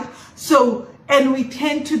 right? So, and we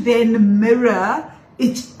tend to then mirror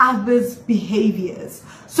each other's behaviors.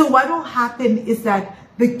 So what will happen is that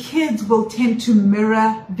the kids will tend to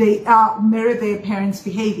mirror their parents'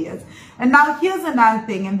 behaviors. And now here's another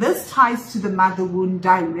thing, and this ties to the mother wound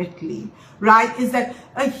directly, right? Is that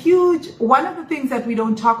one of the things that we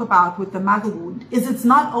don't talk about with the mother wound is it's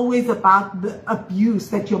not always about the abuse,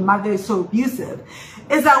 that your mother is so abusive.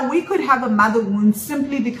 Is that we could have a mother wound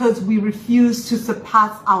simply because we refuse to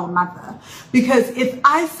surpass our mother. Because if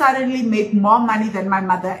I suddenly make more money than my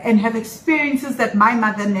mother and have experiences that my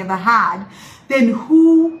mother never had, then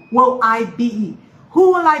who will I be? Who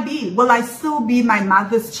will I be? Will I still be my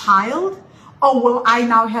mother's child? Or will I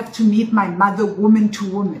now have to meet my mother woman to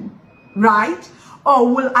woman? Right?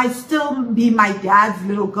 Or will I still be my dad's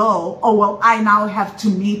little girl? Or will I now have to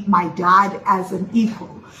meet my dad as an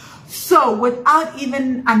equal? So without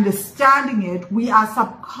even understanding it, we are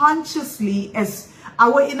subconsciously, as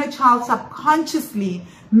our inner child subconsciously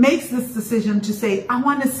makes this decision to say, I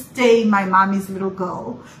want to stay my mommy's little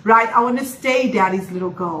girl, right? I want to stay daddy's little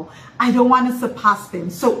girl. I don't want to surpass them.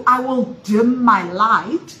 So I will dim my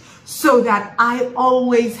light so that I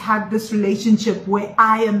always have this relationship where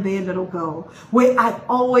I am their little girl, where I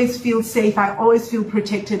always feel safe, I always feel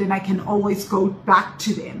protected, and I can always go back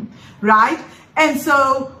to them, right? And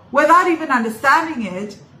so without even understanding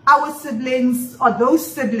it, our siblings, or those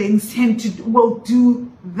siblings, will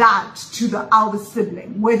do that to the elder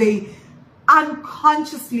sibling, where they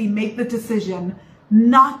unconsciously make the decision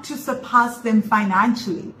not to surpass them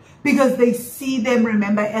financially, because they see them,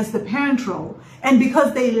 remember, as the parent role, and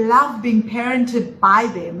because they love being parented by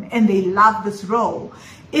them and they love this role.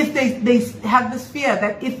 If they have this fear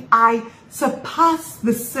that if I surpass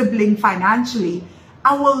the sibling financially,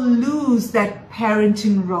 I will lose that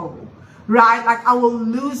parenting role, right? Like I will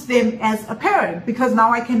lose them as a parent, because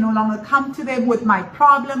now I can no longer come to them with my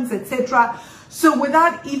problems, etc. So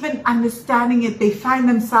without even understanding it, they find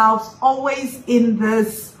themselves always in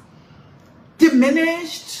this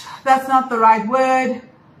diminished, that's not the right word.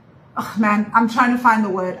 Oh man, I'm trying to find the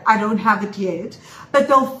word. I don't have it yet. But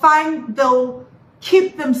they'll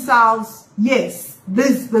keep themselves, yes,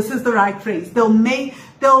 this is the right phrase.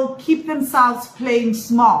 They'll keep themselves playing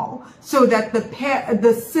small so that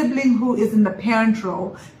the sibling who is in the parent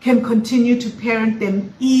role can continue to parent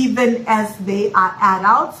them even as they are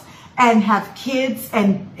adults and have kids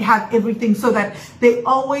and have everything, so that they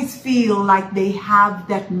always feel like they have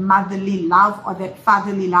that motherly love or that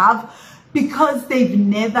fatherly love, because they've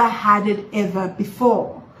never had it ever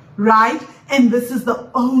before, right? And this is the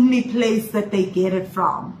only place that they get it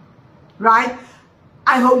from, right?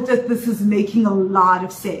 I hope that this is making a lot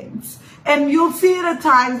of sense. And you'll see it at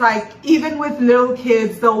times, like even with little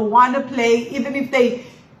kids, they'll want to play, even if they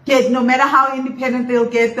get, no matter how independent they'll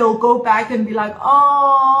get, they'll go back and be like,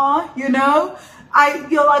 oh, you know, I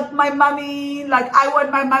feel like my mommy, like I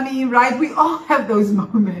want my mommy, right? We all have those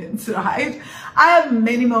moments, right? I have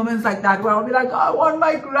many moments like that where I'll be like, oh, I want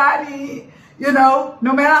my granny, you know,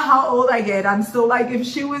 no matter how old I get, I'm still like, if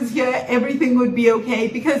she was here, everything would be okay,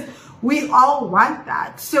 because we all want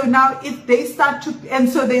that. So now if they start to, and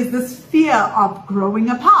so there's this fear of growing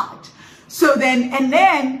apart. So then, and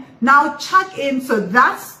then now chuck in, so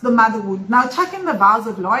that's the mother wound. Now chuck in the vows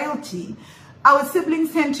of loyalty. Our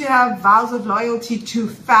siblings tend to have vows of loyalty to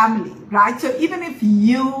family, right? So even if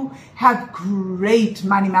you have great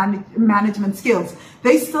money management skills,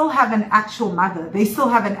 they still have an actual mother. They still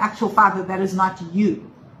have an actual father that is not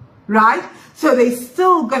you, right? So they're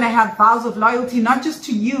still going to have vows of loyalty, not just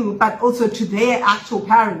to you, but also to their actual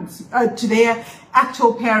parents,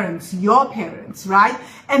 your parents, right?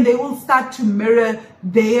 And they will start to mirror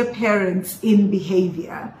their parents in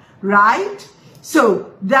behavior, right?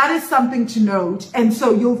 So that is something to note. And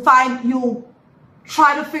so you'll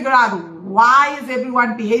try to figure out, why is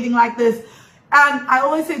everyone behaving like this? And I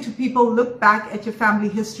always say to people, look back at your family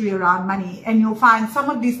history around money, and you'll find some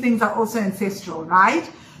of these things are also ancestral, right?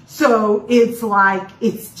 So it's like,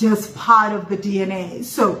 it's just part of the DNA.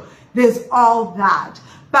 So there's all that.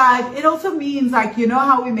 But it also means, like, you know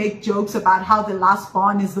how we make jokes about how the last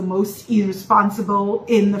born is the most irresponsible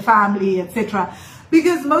in the family, etc.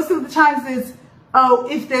 Because most of the times there's,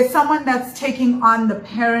 if there's someone that's taking on the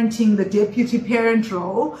parenting, the deputy parent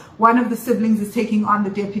role, one of the siblings is taking on the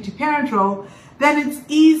deputy parent role, then it's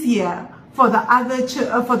easier for the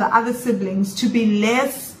other siblings to be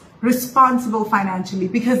less responsible financially,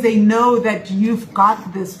 because they know that you've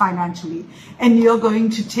got this financially and you're going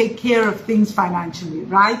to take care of things financially,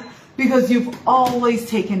 right? Because you've always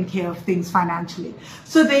taken care of things financially.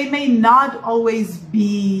 So they may not always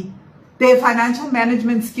be, their financial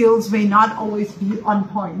management skills may not always be on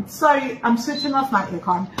point. Sorry, I'm switching off my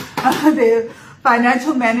aircon. Their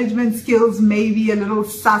financial management skills may be a little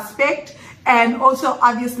suspect, And also,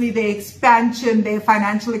 obviously, their expansion, their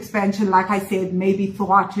financial expansion, like I said, may be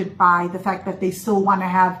thwarted by the fact that they still want to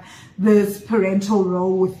have this parental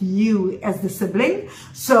role with you as the sibling.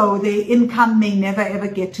 So their income may never ever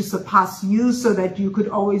get to surpass you, so that you could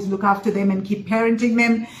always look after them and keep parenting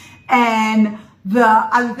them. And the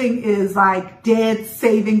other thing is like debt,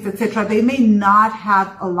 savings, etc. They may not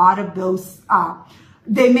have a lot of those.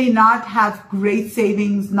 They may not have great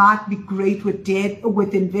savings, not be great with debt,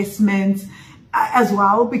 with investments as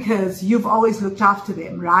well, because you've always looked after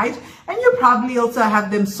them, right? And you probably also have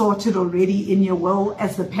them sorted already in your will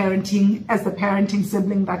as the parenting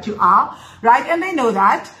sibling that you are, right? And they know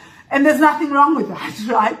that. And there's nothing wrong with that,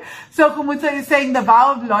 right? So Khumutso is saying the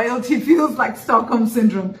vow of loyalty feels like Stockholm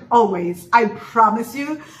syndrome. Always. I promise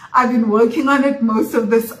you, I've been working on it most of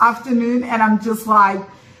this afternoon, and I'm just like,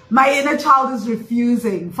 my inner child is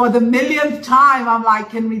refusing. For the millionth time, I'm like,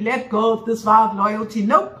 can we let go of this vow of loyalty?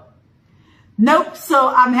 Nope. Nope. So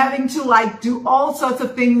I'm having to like do all sorts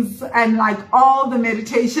of things and like all the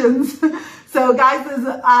meditations. So guys, there's,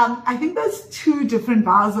 I think there's 2 different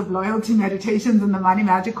vows of loyalty meditations in the Money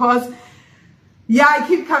Magic course. Yeah, I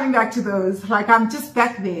keep coming back to those. Like I'm just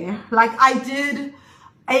back there. Like I did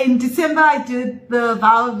in December, I did the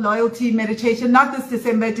vow of loyalty meditation, not this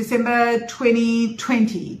December, December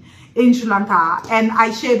 2020 in Sri Lanka. And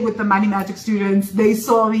I shared with the Money Magic students. They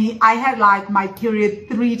saw me. I had like my period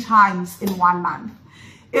 3 times in 1 month.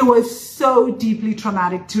 It was so deeply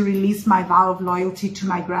traumatic to release my vow of loyalty to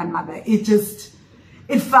my grandmother.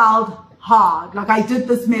 It felt hard. Like I did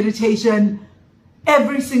this meditation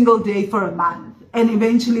every single day for a month. And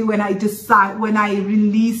eventually when I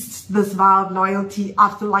released this vow of loyalty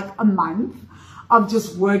after like a month of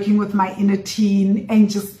just working with my inner teen and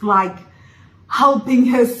just like helping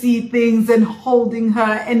her see things and holding her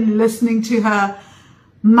and listening to her,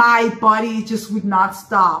 my body just would not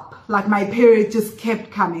stop. Like my period just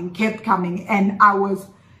kept coming. And I was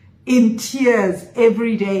in tears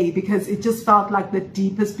every day because it just felt like the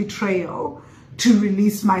deepest betrayal to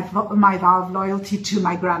release my vow of loyalty to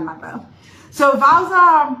my grandmother. So vows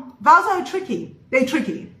are tricky. They're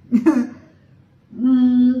tricky.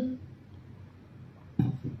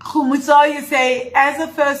 Khumutso, you say, as a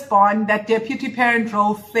firstborn, that deputy parent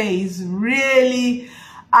role phase really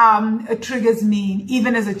triggers me,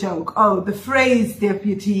 even as a joke. Oh, the phrase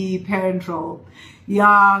deputy parent role. Yeah,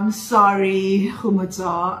 I'm sorry,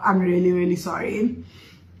 Khumutso. I'm really, really sorry.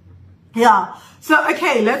 Yeah. So,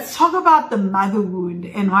 okay, let's talk about the mother wound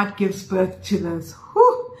and what gives birth to this.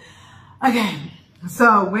 Whew. Okay,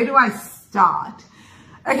 so where do I start?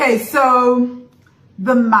 Okay, so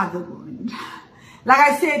the mother wound. Like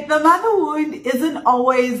I said, the mother wound isn't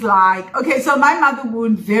always like, okay, so my mother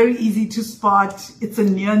wound, very easy to spot. It's a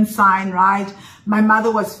neon sign, right? My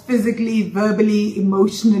mother was physically, verbally,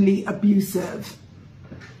 emotionally abusive.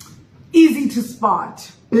 Easy to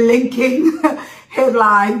spot. Blinking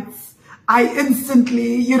headlights. I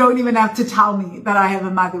instantly, you don't even have to tell me that I have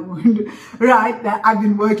a mother wound, right? That I've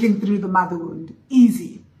been working through the mother wound.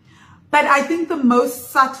 Easy. But I think the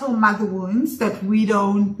most subtle mother wounds that we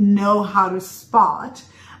don't know how to spot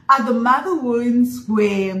are the mother wounds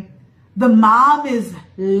where the mom is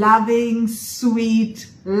loving, sweet,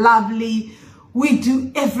 lovely. We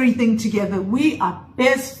do everything together. We are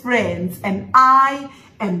best friends, and I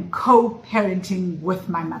am co-parenting with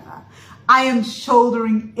my mother. I am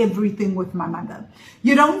shouldering everything with my mother.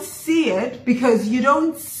 You don't see it because you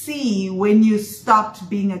don't see when you stopped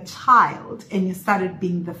being a child and you started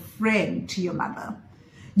being the friend to your mother.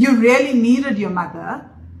 You really needed your mother,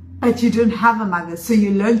 but you didn't have a mother. So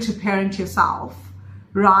you learned to parent yourself,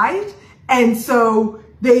 right? And so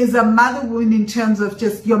there's a mother wound in terms of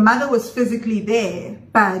just your mother was physically there,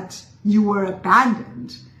 but you were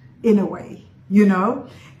abandoned in a way, you know?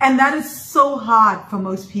 And that is so hard for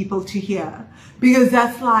most people to hear because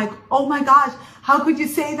that's like, oh my gosh, how could you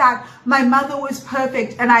say that? My mother was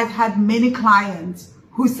perfect. And I've had many clients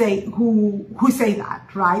who say that,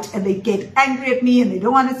 right? And they get angry at me and they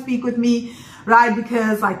don't want to speak with me, right?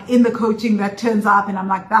 Because like in the coaching that turns up and I'm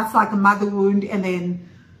like, that's like a mother wound. And then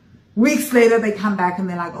weeks later they come back and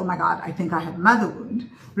they're like, oh my God, I think I have a mother wound,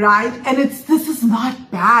 right? And this is not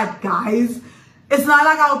bad, guys. It's not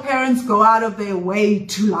like our parents go out of their way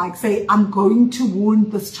to like say, I'm going to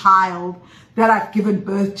wound this child that I've given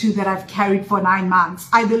birth to, that I've carried for 9 months.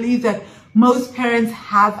 I believe that most parents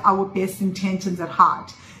have our best intentions at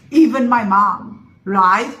heart. Even my mom,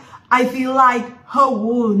 right? I feel like her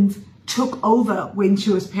wounds took over when she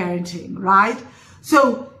was parenting, right?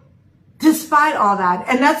 So despite all that,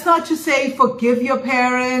 and that's not to say forgive your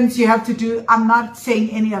parents, you have to do, I'm not saying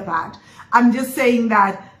any of that. I'm just saying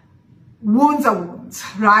that wounds are wounds. wounds,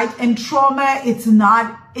 right? And trauma, it's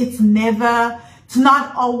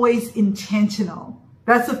not always intentional.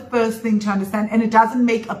 That's the first thing to understand. And it doesn't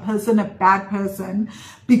make a person a bad person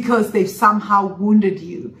because they've somehow wounded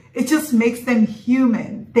you. It just makes them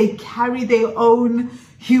human. They carry their own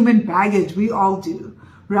human baggage. We all do,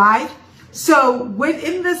 right? So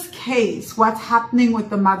within this case, what's happening with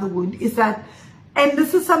the mother wound is that, and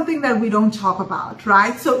this is something that we don't talk about,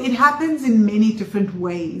 right? So it happens in many different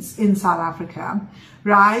ways in South Africa,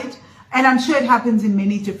 right? And I'm sure it happens in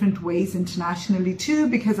many different ways internationally too,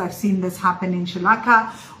 because I've seen this happen in Sri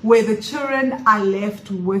Lanka, where the children are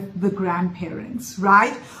left with the grandparents,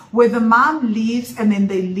 right? Where the mom leaves and then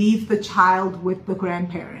they leave the child with the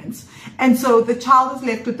grandparents. And so the child is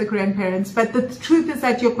left with the grandparents, but the truth is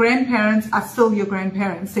that your grandparents are still your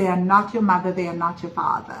grandparents. They are not your mother, they are not your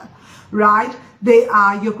father, right? They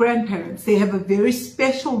are your grandparents. They have a very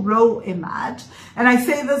special role in that. And I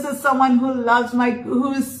say this as someone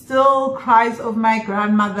who still cries over my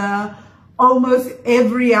grandmother almost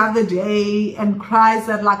every other day and cries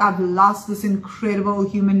that like I've lost this incredible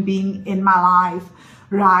human being in my life,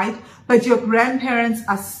 right? But your grandparents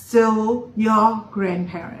are still your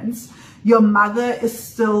grandparents. Your mother is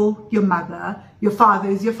still your mother. Your father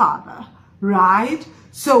is your father, right?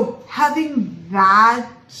 So having that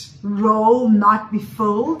role not be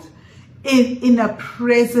filled in a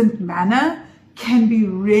present manner can be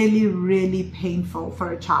really, really painful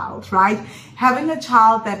for a child, right? Having a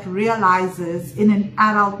child that realizes in an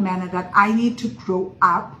adult manner that I need to grow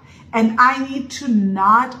up and I need to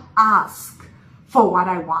not ask for what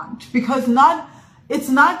I want, because it's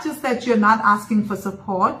not just that you're not asking for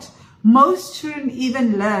support. Most children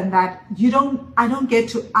even learn that I don't get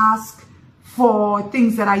to ask for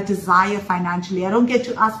things that I desire financially. I don't get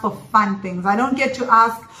to ask for fun things. I don't get to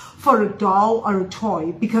ask for a doll or a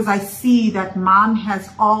toy because I see that mom has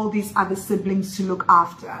all these other siblings to look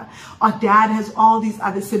after, or dad has all these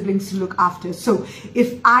other siblings to look after. So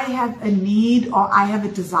if I have a need or I have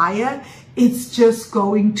a desire, it's just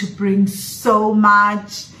going to bring so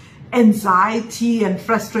much anxiety and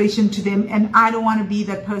frustration to them. And I don't want to be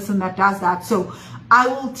that person that does that. So I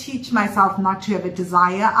will teach myself not to have a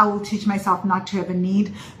desire. I will teach myself not to have a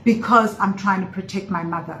need because I'm trying to protect my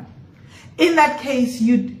mother. In that case,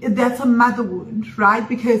 that's a mother wound, right?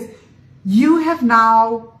 Because you have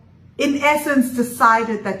now, in essence,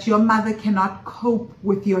 decided that your mother cannot cope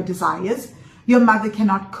with your desires. Your mother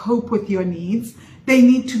cannot cope with your needs. They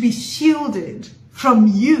need to be shielded from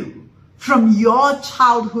you, from your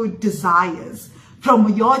childhood desires,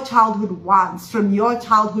 from your childhood wants, from your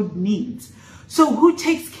childhood needs. So who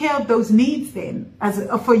takes care of those needs then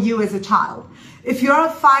for you as a child? If you're a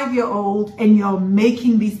 5-year-old and you're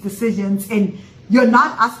making these decisions and you're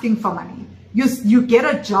not asking for money, you get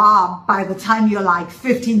a job by the time you're like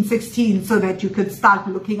 15, 16 so that you could start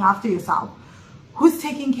looking after yourself. Who's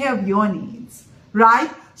taking care of your needs, right?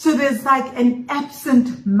 So there's like an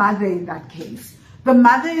absent mother in that case. The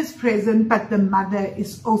mother is present, but the mother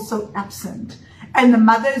is also absent. And the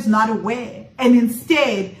mother is not aware. And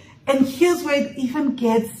instead, and here's where it even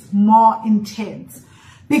gets more intense.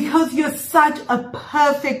 Because you're such a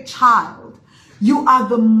perfect child. You are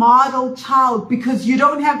the model child because you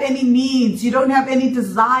don't have any needs. You don't have any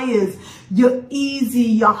desires. You're easy.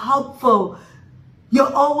 You're helpful.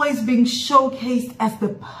 You're always being showcased as the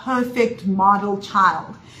perfect model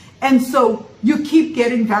child. And so you keep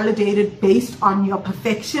getting validated based on your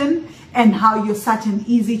perfection and how you're such an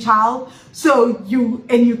easy child. So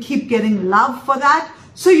you keep getting love for that.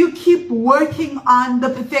 So you keep working on the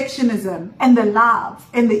perfectionism and the love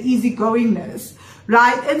and the easygoingness,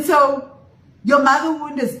 right? And so your mother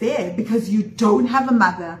wound is there because you don't have a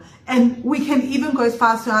mother. And we can even go as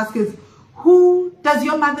far as to ask is, does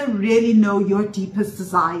your mother really know your deepest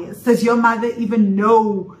desires? Does your mother even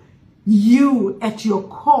know you at your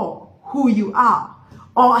core, who you are?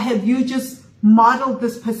 Or have you just modeled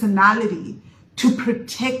this personality to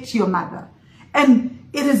protect your mother? And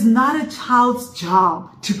it is not a child's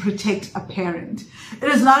job to protect a parent. It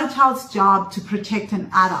is not a child's job to protect an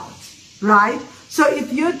adult, right? So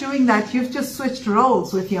if you're doing that, you've just switched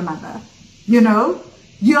roles with your mother. You know,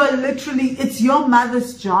 it's your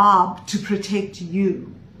mother's job to protect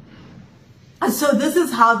you. And so this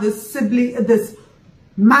is how this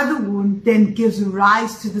mother wound then gives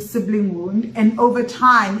rise to the sibling wound. And over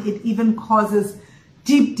time, it even causes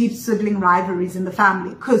deep, deep sibling rivalries in the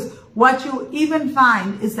family. Because what you'll even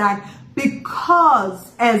find is that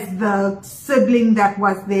because as the sibling that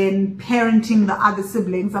was then parenting the other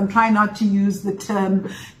siblings, I'm trying not to use the term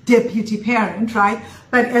deputy parent, right?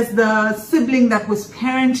 But as the sibling that was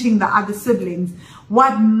parenting the other siblings,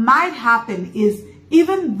 what might happen is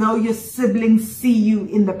even though your siblings see you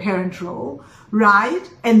in the parent role, right?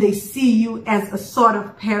 And they see you as a sort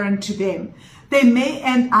of parent to them, they may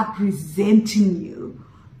end up resenting you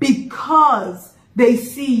because they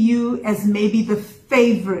see you as maybe the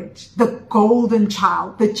favorite, the golden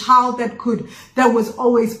child, the child that was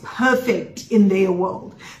always perfect in their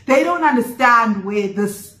world. They don't understand where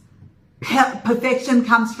this perfection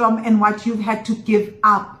comes from and what you've had to give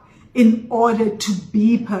up in order to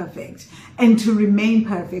be perfect and to remain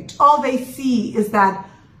perfect. All they see is that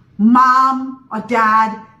mom or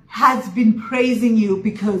dad has been praising you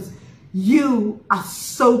because you are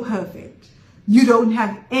so perfect. You don't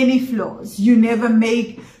have any flaws. You never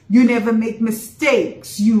make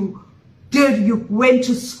mistakes. You went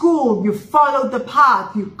to school, you followed the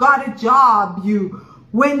path, you got a job, you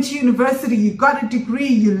went to university, you got a degree,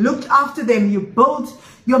 you looked after them, you built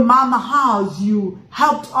your mama house, you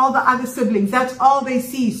helped all the other siblings. That's all they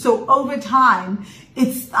see. So over time,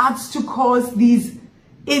 it starts to cause these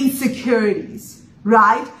insecurities,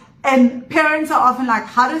 right? And parents are often like,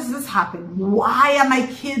 how does this happen? Why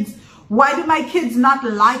do my kids not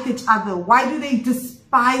like each other? Why do they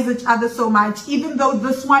despise each other so much, even though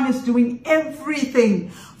this one is doing everything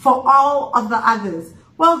for all of the others?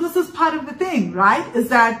 Well, this is part of the thing, right? Is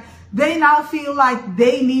that they now feel like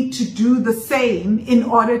they need to do the same in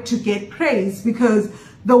order to get praise, because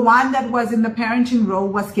the one that was in the parenting role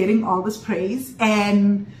was getting all this praise,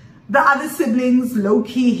 and the other siblings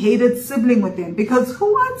low-key hated sibling with them, because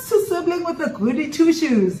who wants to sibling with a goody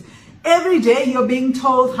two-shoes? Every day you're being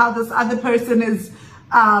told how this other person is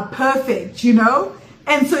perfect, you know?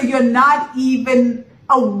 And so you're not even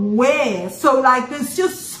aware. So like there's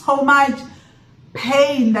just so much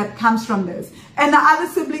pain that comes from this. And the other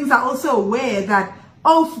siblings are also aware that,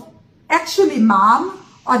 oh, actually mom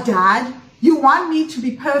or dad, you want me to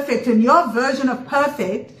be perfect, and your version of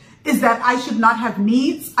perfect is that I should not have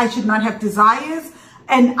needs, I should not have desires,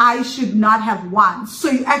 and I should not have wants. So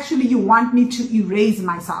you want me to erase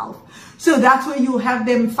myself. So that's where you have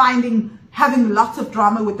them having lots of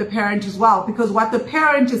drama with the parent as well, because what the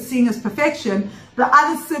parent is seeing as perfection, the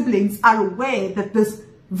other siblings are aware that this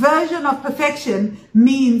version of perfection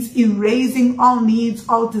means erasing all needs,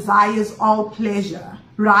 all desires, all pleasure,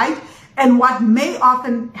 right? And what may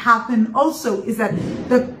often happen also is that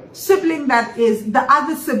the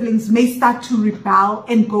other siblings may start to rebel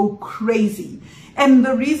and go crazy. And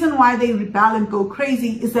the reason why they rebel and go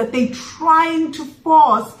crazy is that they're trying to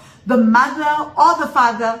force the mother or the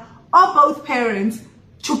father or both parents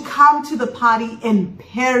to come to the party and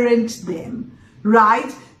parent them,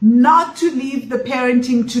 right? Not to leave the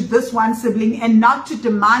parenting to this one sibling and not to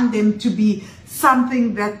demand them to be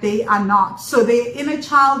something that they are not. So their inner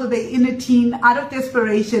child or their inner teen, out of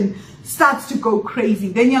desperation, starts to go crazy.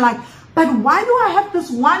 Then you're like, but why do I have this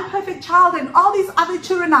one perfect child and all these other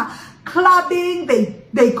children are clubbing,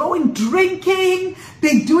 they go in drinking,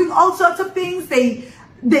 they're doing all sorts of things, they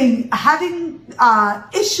having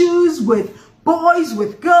issues with boys,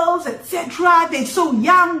 with girls, etc. They're so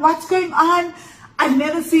young, what's going on? I've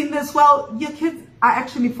never seen this. Well, your kids are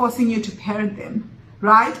actually forcing you to parent them,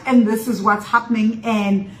 right? And this is what's happening.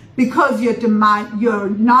 And because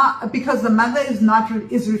because the mother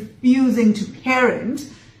is refusing to parent,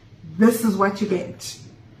 this is what you get,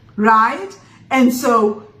 right? And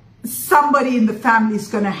so somebody in the family is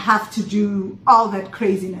going to have to do all that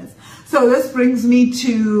craziness. So this brings me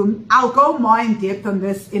to, I'll go more in depth on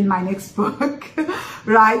this in my next book,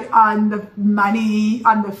 right? On the money,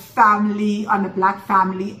 on the family, on the Black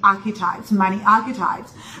family archetypes, money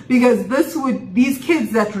archetypes, because these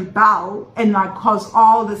kids that rebel and like cause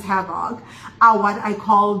all this havoc are what I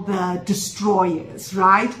call the destroyers,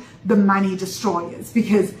 right? The money destroyers,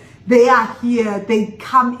 because they are here, they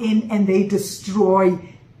come in and they destroy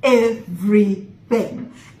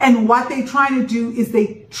everything. And what they're trying to do is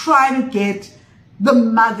they try to get the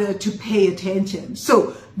mother to pay attention.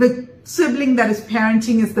 So the sibling that is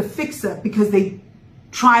parenting is the fixer, because they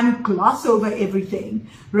trying to gloss over everything,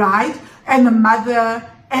 right? And the mother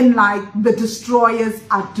and like the destroyers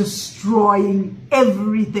are destroying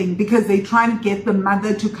everything because they're trying to get the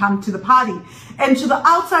mother to come to the party. And to the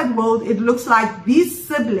outside world, it looks like these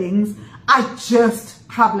siblings are just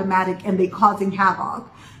problematic and they're causing havoc.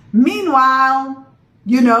 Meanwhile,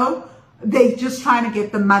 they're just trying to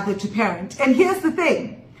get the mother to parent. And here's the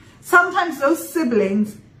thing. Sometimes those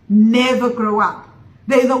siblings never grow up.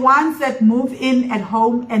 They're the ones that move in at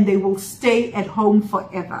home and they will stay at home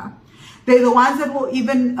forever. They're the ones that will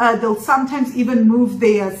they'll sometimes even move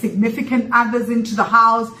their significant others into the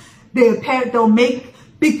house.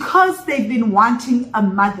 Because they've been wanting a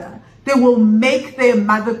mother, they will make their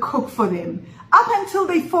mother cook for them up until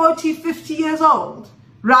they're 40, 50 years old,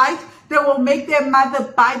 right? They will make their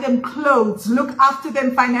mother buy them clothes, look after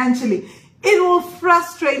them financially. It will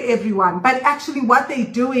frustrate everyone. But actually what they're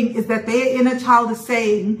doing is that their inner child is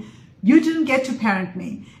saying, you didn't get to parent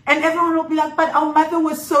me. And everyone will be like, but our mother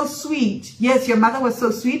was so sweet. Yes, your mother was so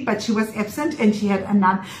sweet, but she was absent and she had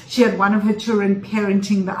one of her children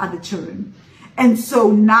parenting the other children. And so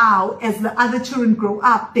now as the other children grow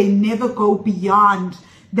up, they never go beyond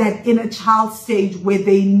that inner child stage where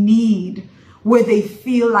they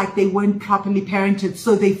feel like they weren't properly parented.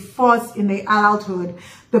 So they force in their adulthood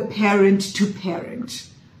the parent to parent,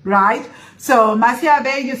 right? So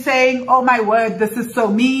Masiabe, you're saying, oh my word, this is so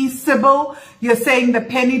me. Sybil, you're saying the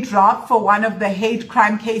penny dropped for one of the hate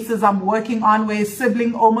crime cases I'm working on where a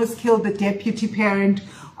sibling almost killed the deputy parent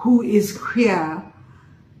who is queer.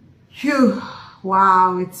 Phew,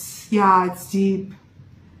 wow, it's deep.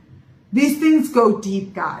 These things go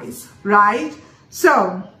deep, guys, right?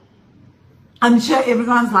 So I'm sure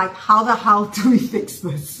everyone's like, how the hell do we fix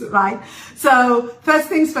this, right? So first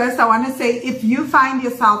things first, I want to say, if you find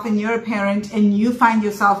yourself and you're a parent and you find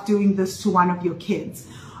yourself doing this to one of your kids,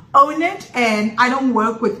 own it. And I don't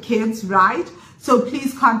work with kids, right? So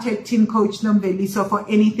please contact Team Coach Nombeliso for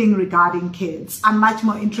anything regarding kids. I'm much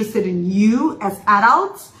more interested in you as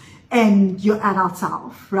adults and your adult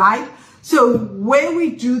self, right? So where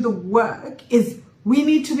we do the work is we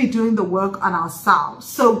need to be doing the work on ourselves.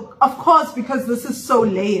 So of course, because this is so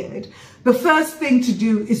layered, the first thing to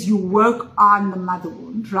do is you work on the mother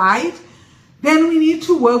wound, right? Then we need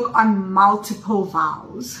to work on multiple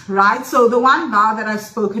vows, right? So the one vow that I've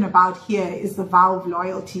spoken about here is the vow of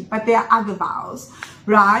loyalty, but there are other vows,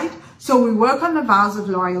 right? So we work on the vows of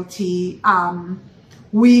loyalty.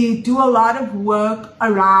 We do a lot of work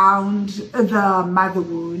around the mother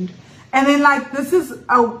wound. And then like, this is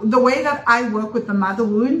the way that I work with the mother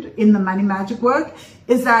wound in the money magic work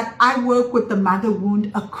is that I work with the mother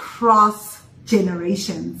wound across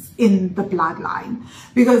generations in the bloodline.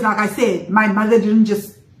 Because like I said, my mother didn't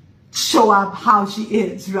just show up how she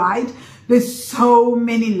is, right? There's so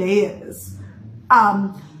many layers.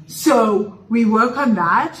 So we work on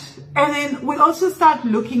that. And then we also start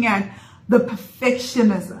looking at the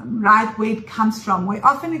perfectionism, right? Where it comes from, where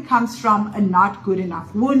often it comes from a not good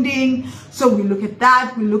enough wounding. So we look at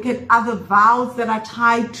that. We look at other vows that are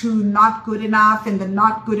tied to not good enough and the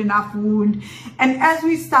not good enough wound. And as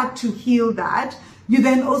we start to heal that, you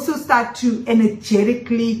then also start to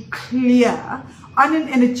energetically clear on an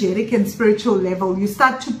energetic and spiritual level. You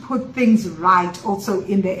start to put things right also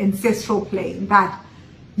in the ancestral plane, that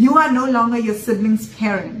you are no longer your sibling's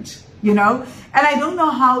parent, you know? And I don't know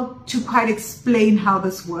how to quite explain how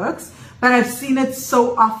this works, but I've seen it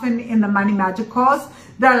so often in the money magic course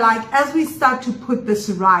that like, as we start to put this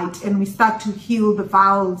right and we start to heal the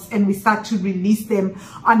vows and we start to release them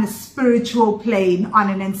on a spiritual plane, on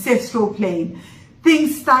an ancestral plane,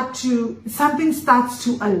 something starts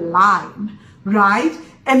to align, right?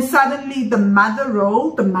 And suddenly the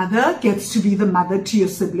mother gets to be the mother to your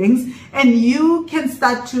siblings, and you can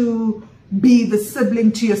start to be the sibling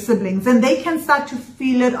to your siblings, and they can start to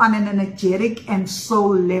feel it on an energetic and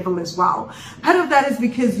soul level as well. Part of that is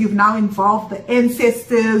because you've now involved the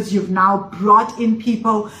ancestors, you've now brought in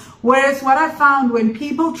people. Whereas what I found when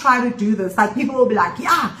people try to do this, like people will be like,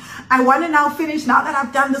 yeah, I want to now finish, now that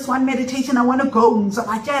I've done this one meditation, I want to go. So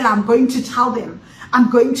I'm going to tell them, I'm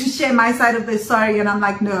going to share my side of the story. And I'm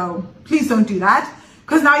like, no, please don't do that.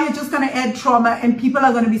 Because now you're just going to add trauma, and people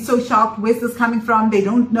are going to be so shocked. Where's this coming from? They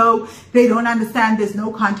don't know. They don't understand. There's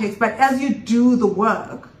no context. But as you do the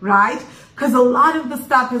work, right? Because a lot of the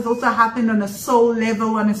stuff has also happened on a soul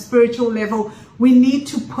level, on a spiritual level. We need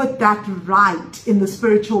to put that right in the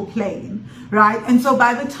spiritual plane, right? And so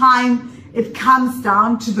by the time it comes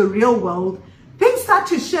down to the real world, things start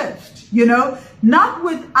to shift, you know, not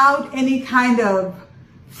without any kind of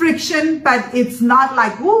friction, but it's not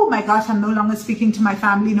like, oh my gosh, I'm no longer speaking to my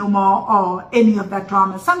family no more, or any of that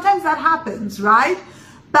drama. Sometimes that happens, right?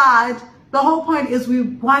 But the whole point is we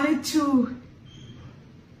want to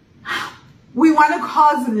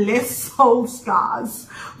cause less soul scars,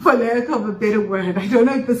 for lack of a better word. I don't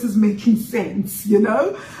know if this is making sense, you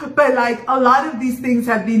know, but like a lot of these things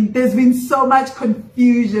there's been so much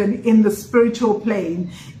confusion in the spiritual plane,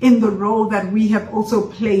 in the role that we have also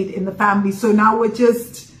played in the family. So now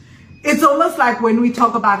it's almost like when we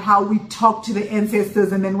talk about how we talk to the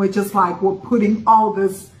ancestors, and then we're just like, we're putting all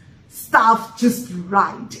this stuff just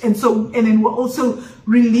right. And then we're also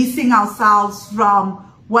releasing ourselves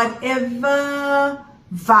from whatever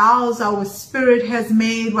vows our spirit has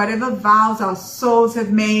made, whatever vows our souls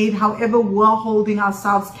have made, however we're holding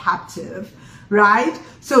ourselves captive, right?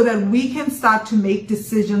 So that we can start to make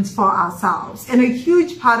decisions for ourselves. And a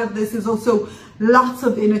huge part of this is also lots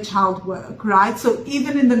of inner child work, right? So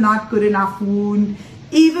even in the not good enough wound,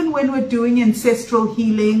 even when we're doing ancestral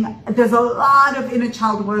healing, there's a lot of inner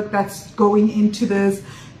child work that's going into this.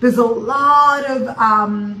 There's a lot of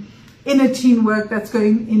inner teen work that's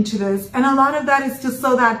going into this. And a lot of that is just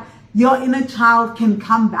so that your inner child can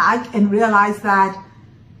come back and realize that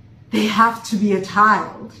they have to be a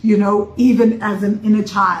child, you know, even as an inner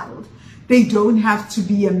child. They don't have to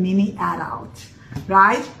be a mini adult,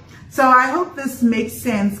 right? So I hope this makes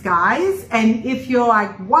sense, guys. And if you're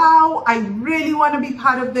like, wow, I really want to be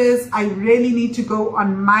part of this. I really need to go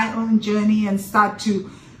on my own journey and start to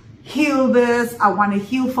heal this. I want to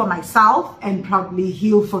heal for myself and probably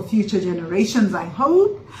heal for future generations, I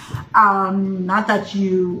hope. Not that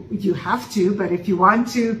you have to, but if you want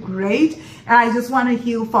to, great. And I just want to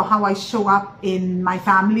heal for how I show up in my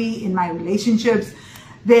family, in my relationships.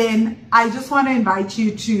 Then I just want to invite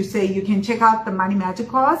you to say you can check out the Money Magic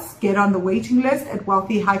course, get on the waiting list at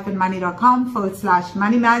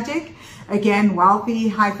wealthy-money.com/money magic. Again,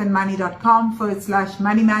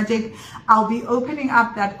 wealthy-money.com/money magic. I'll be opening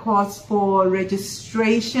up that course for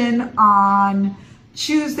registration on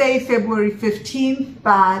Tuesday, February 15th,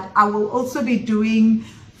 but I will also be doing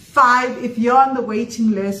 5, if you're on the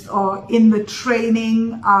waiting list or in the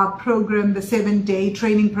training program, the 7-day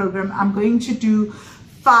training program, I'm going to do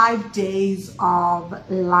 5 days of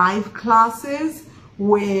live classes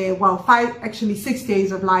where, 6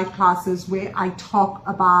 days of live classes where I talk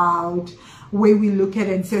about, where we look at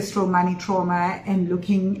ancestral money trauma and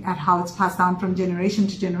looking at how it's passed down from generation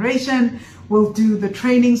to generation. We'll do the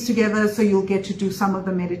trainings together, so you'll get to do some of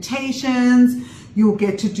the meditations. You'll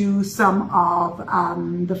get to do some of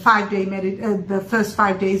the first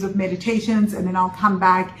 5 days of meditations, and then I'll come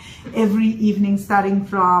back every evening starting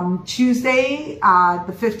from Tuesday,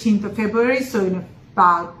 the 15th of February. So in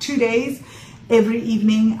about 2 days, every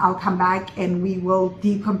evening I'll come back and we will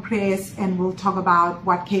decompress and we'll talk about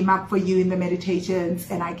what came up for you in the meditations,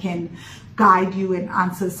 and I can guide you and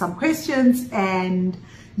answer some questions. And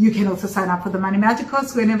you can also sign up for the Money Magic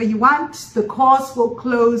course whenever you want. The course will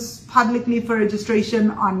close publicly for registration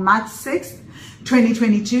on March 6th,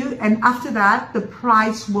 2022. And after that, the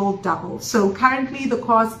price will double. So currently the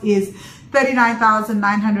course is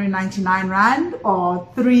 39,999 Rand or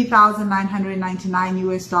 3,999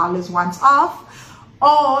 US dollars once off,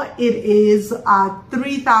 or it is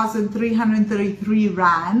 3,333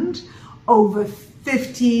 Rand over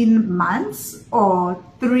 15 months or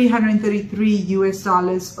 333 US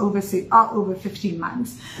dollars over 15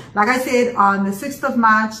 months. Like I said, on the 6th of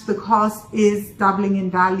March, the course is doubling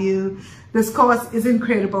in value. This course is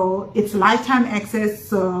incredible. It's lifetime access.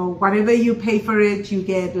 So whatever you pay for it, you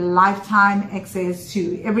get lifetime access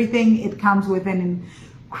to everything. It comes with an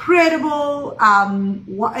incredible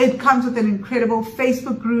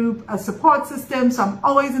Facebook group, a support system. So I'm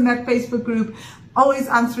always in that Facebook group, always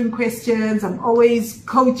answering questions. I'm always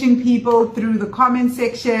coaching people through the comment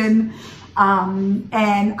section.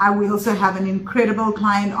 And I will also have an incredible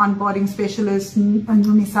client onboarding specialist,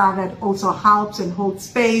 Nunisa, that also helps and holds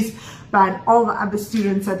space, but all the other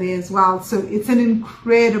students are there as well. So it's an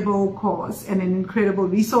incredible course and an incredible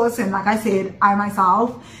resource. And like I said, I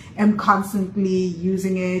myself am constantly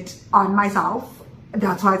using it on myself.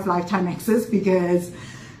 That's why it's lifetime access, because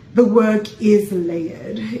the work is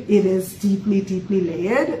layered. It is deeply, deeply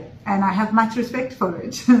layered, and I have much respect for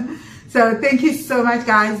it. So thank you so much,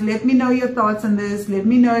 guys. Let me know your thoughts on this. Let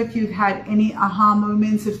me know if you've had any aha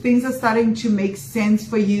moments, if things are starting to make sense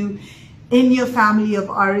for you in your family of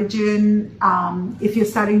origin, if you're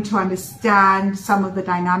starting to understand some of the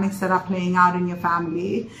dynamics that are playing out in your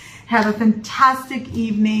family. Have a fantastic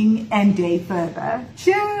evening and day further.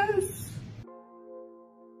 Cheers!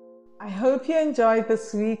 I hope you enjoyed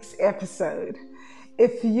this week's episode.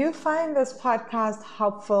 If you find this podcast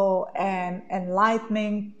helpful and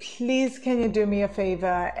enlightening, please can you do me a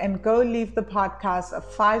favor and go leave the podcast a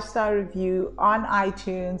 5-star review on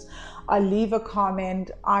iTunes or leave a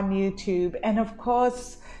comment on YouTube, and of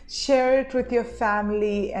course share it with your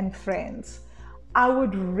family and friends. I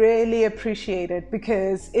would really appreciate it,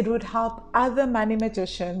 because it would help other money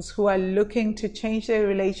magicians who are looking to change their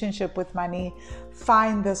relationship with money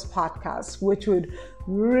find this podcast, which would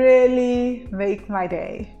really make my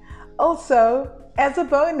day. Also, as a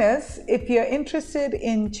bonus, if you're interested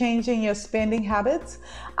in changing your spending habits,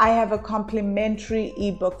 I have a complimentary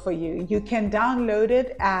ebook for you. You can download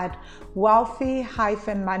it at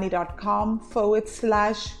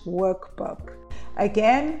wealthy-money.com/workbook.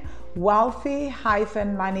 Again,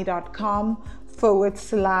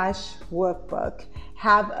 wealthy-money.com/workbook.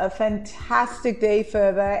 Have a fantastic day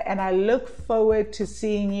further, and I look forward to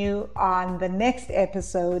seeing you on the next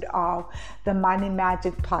episode of the Money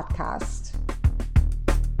Magic Podcast.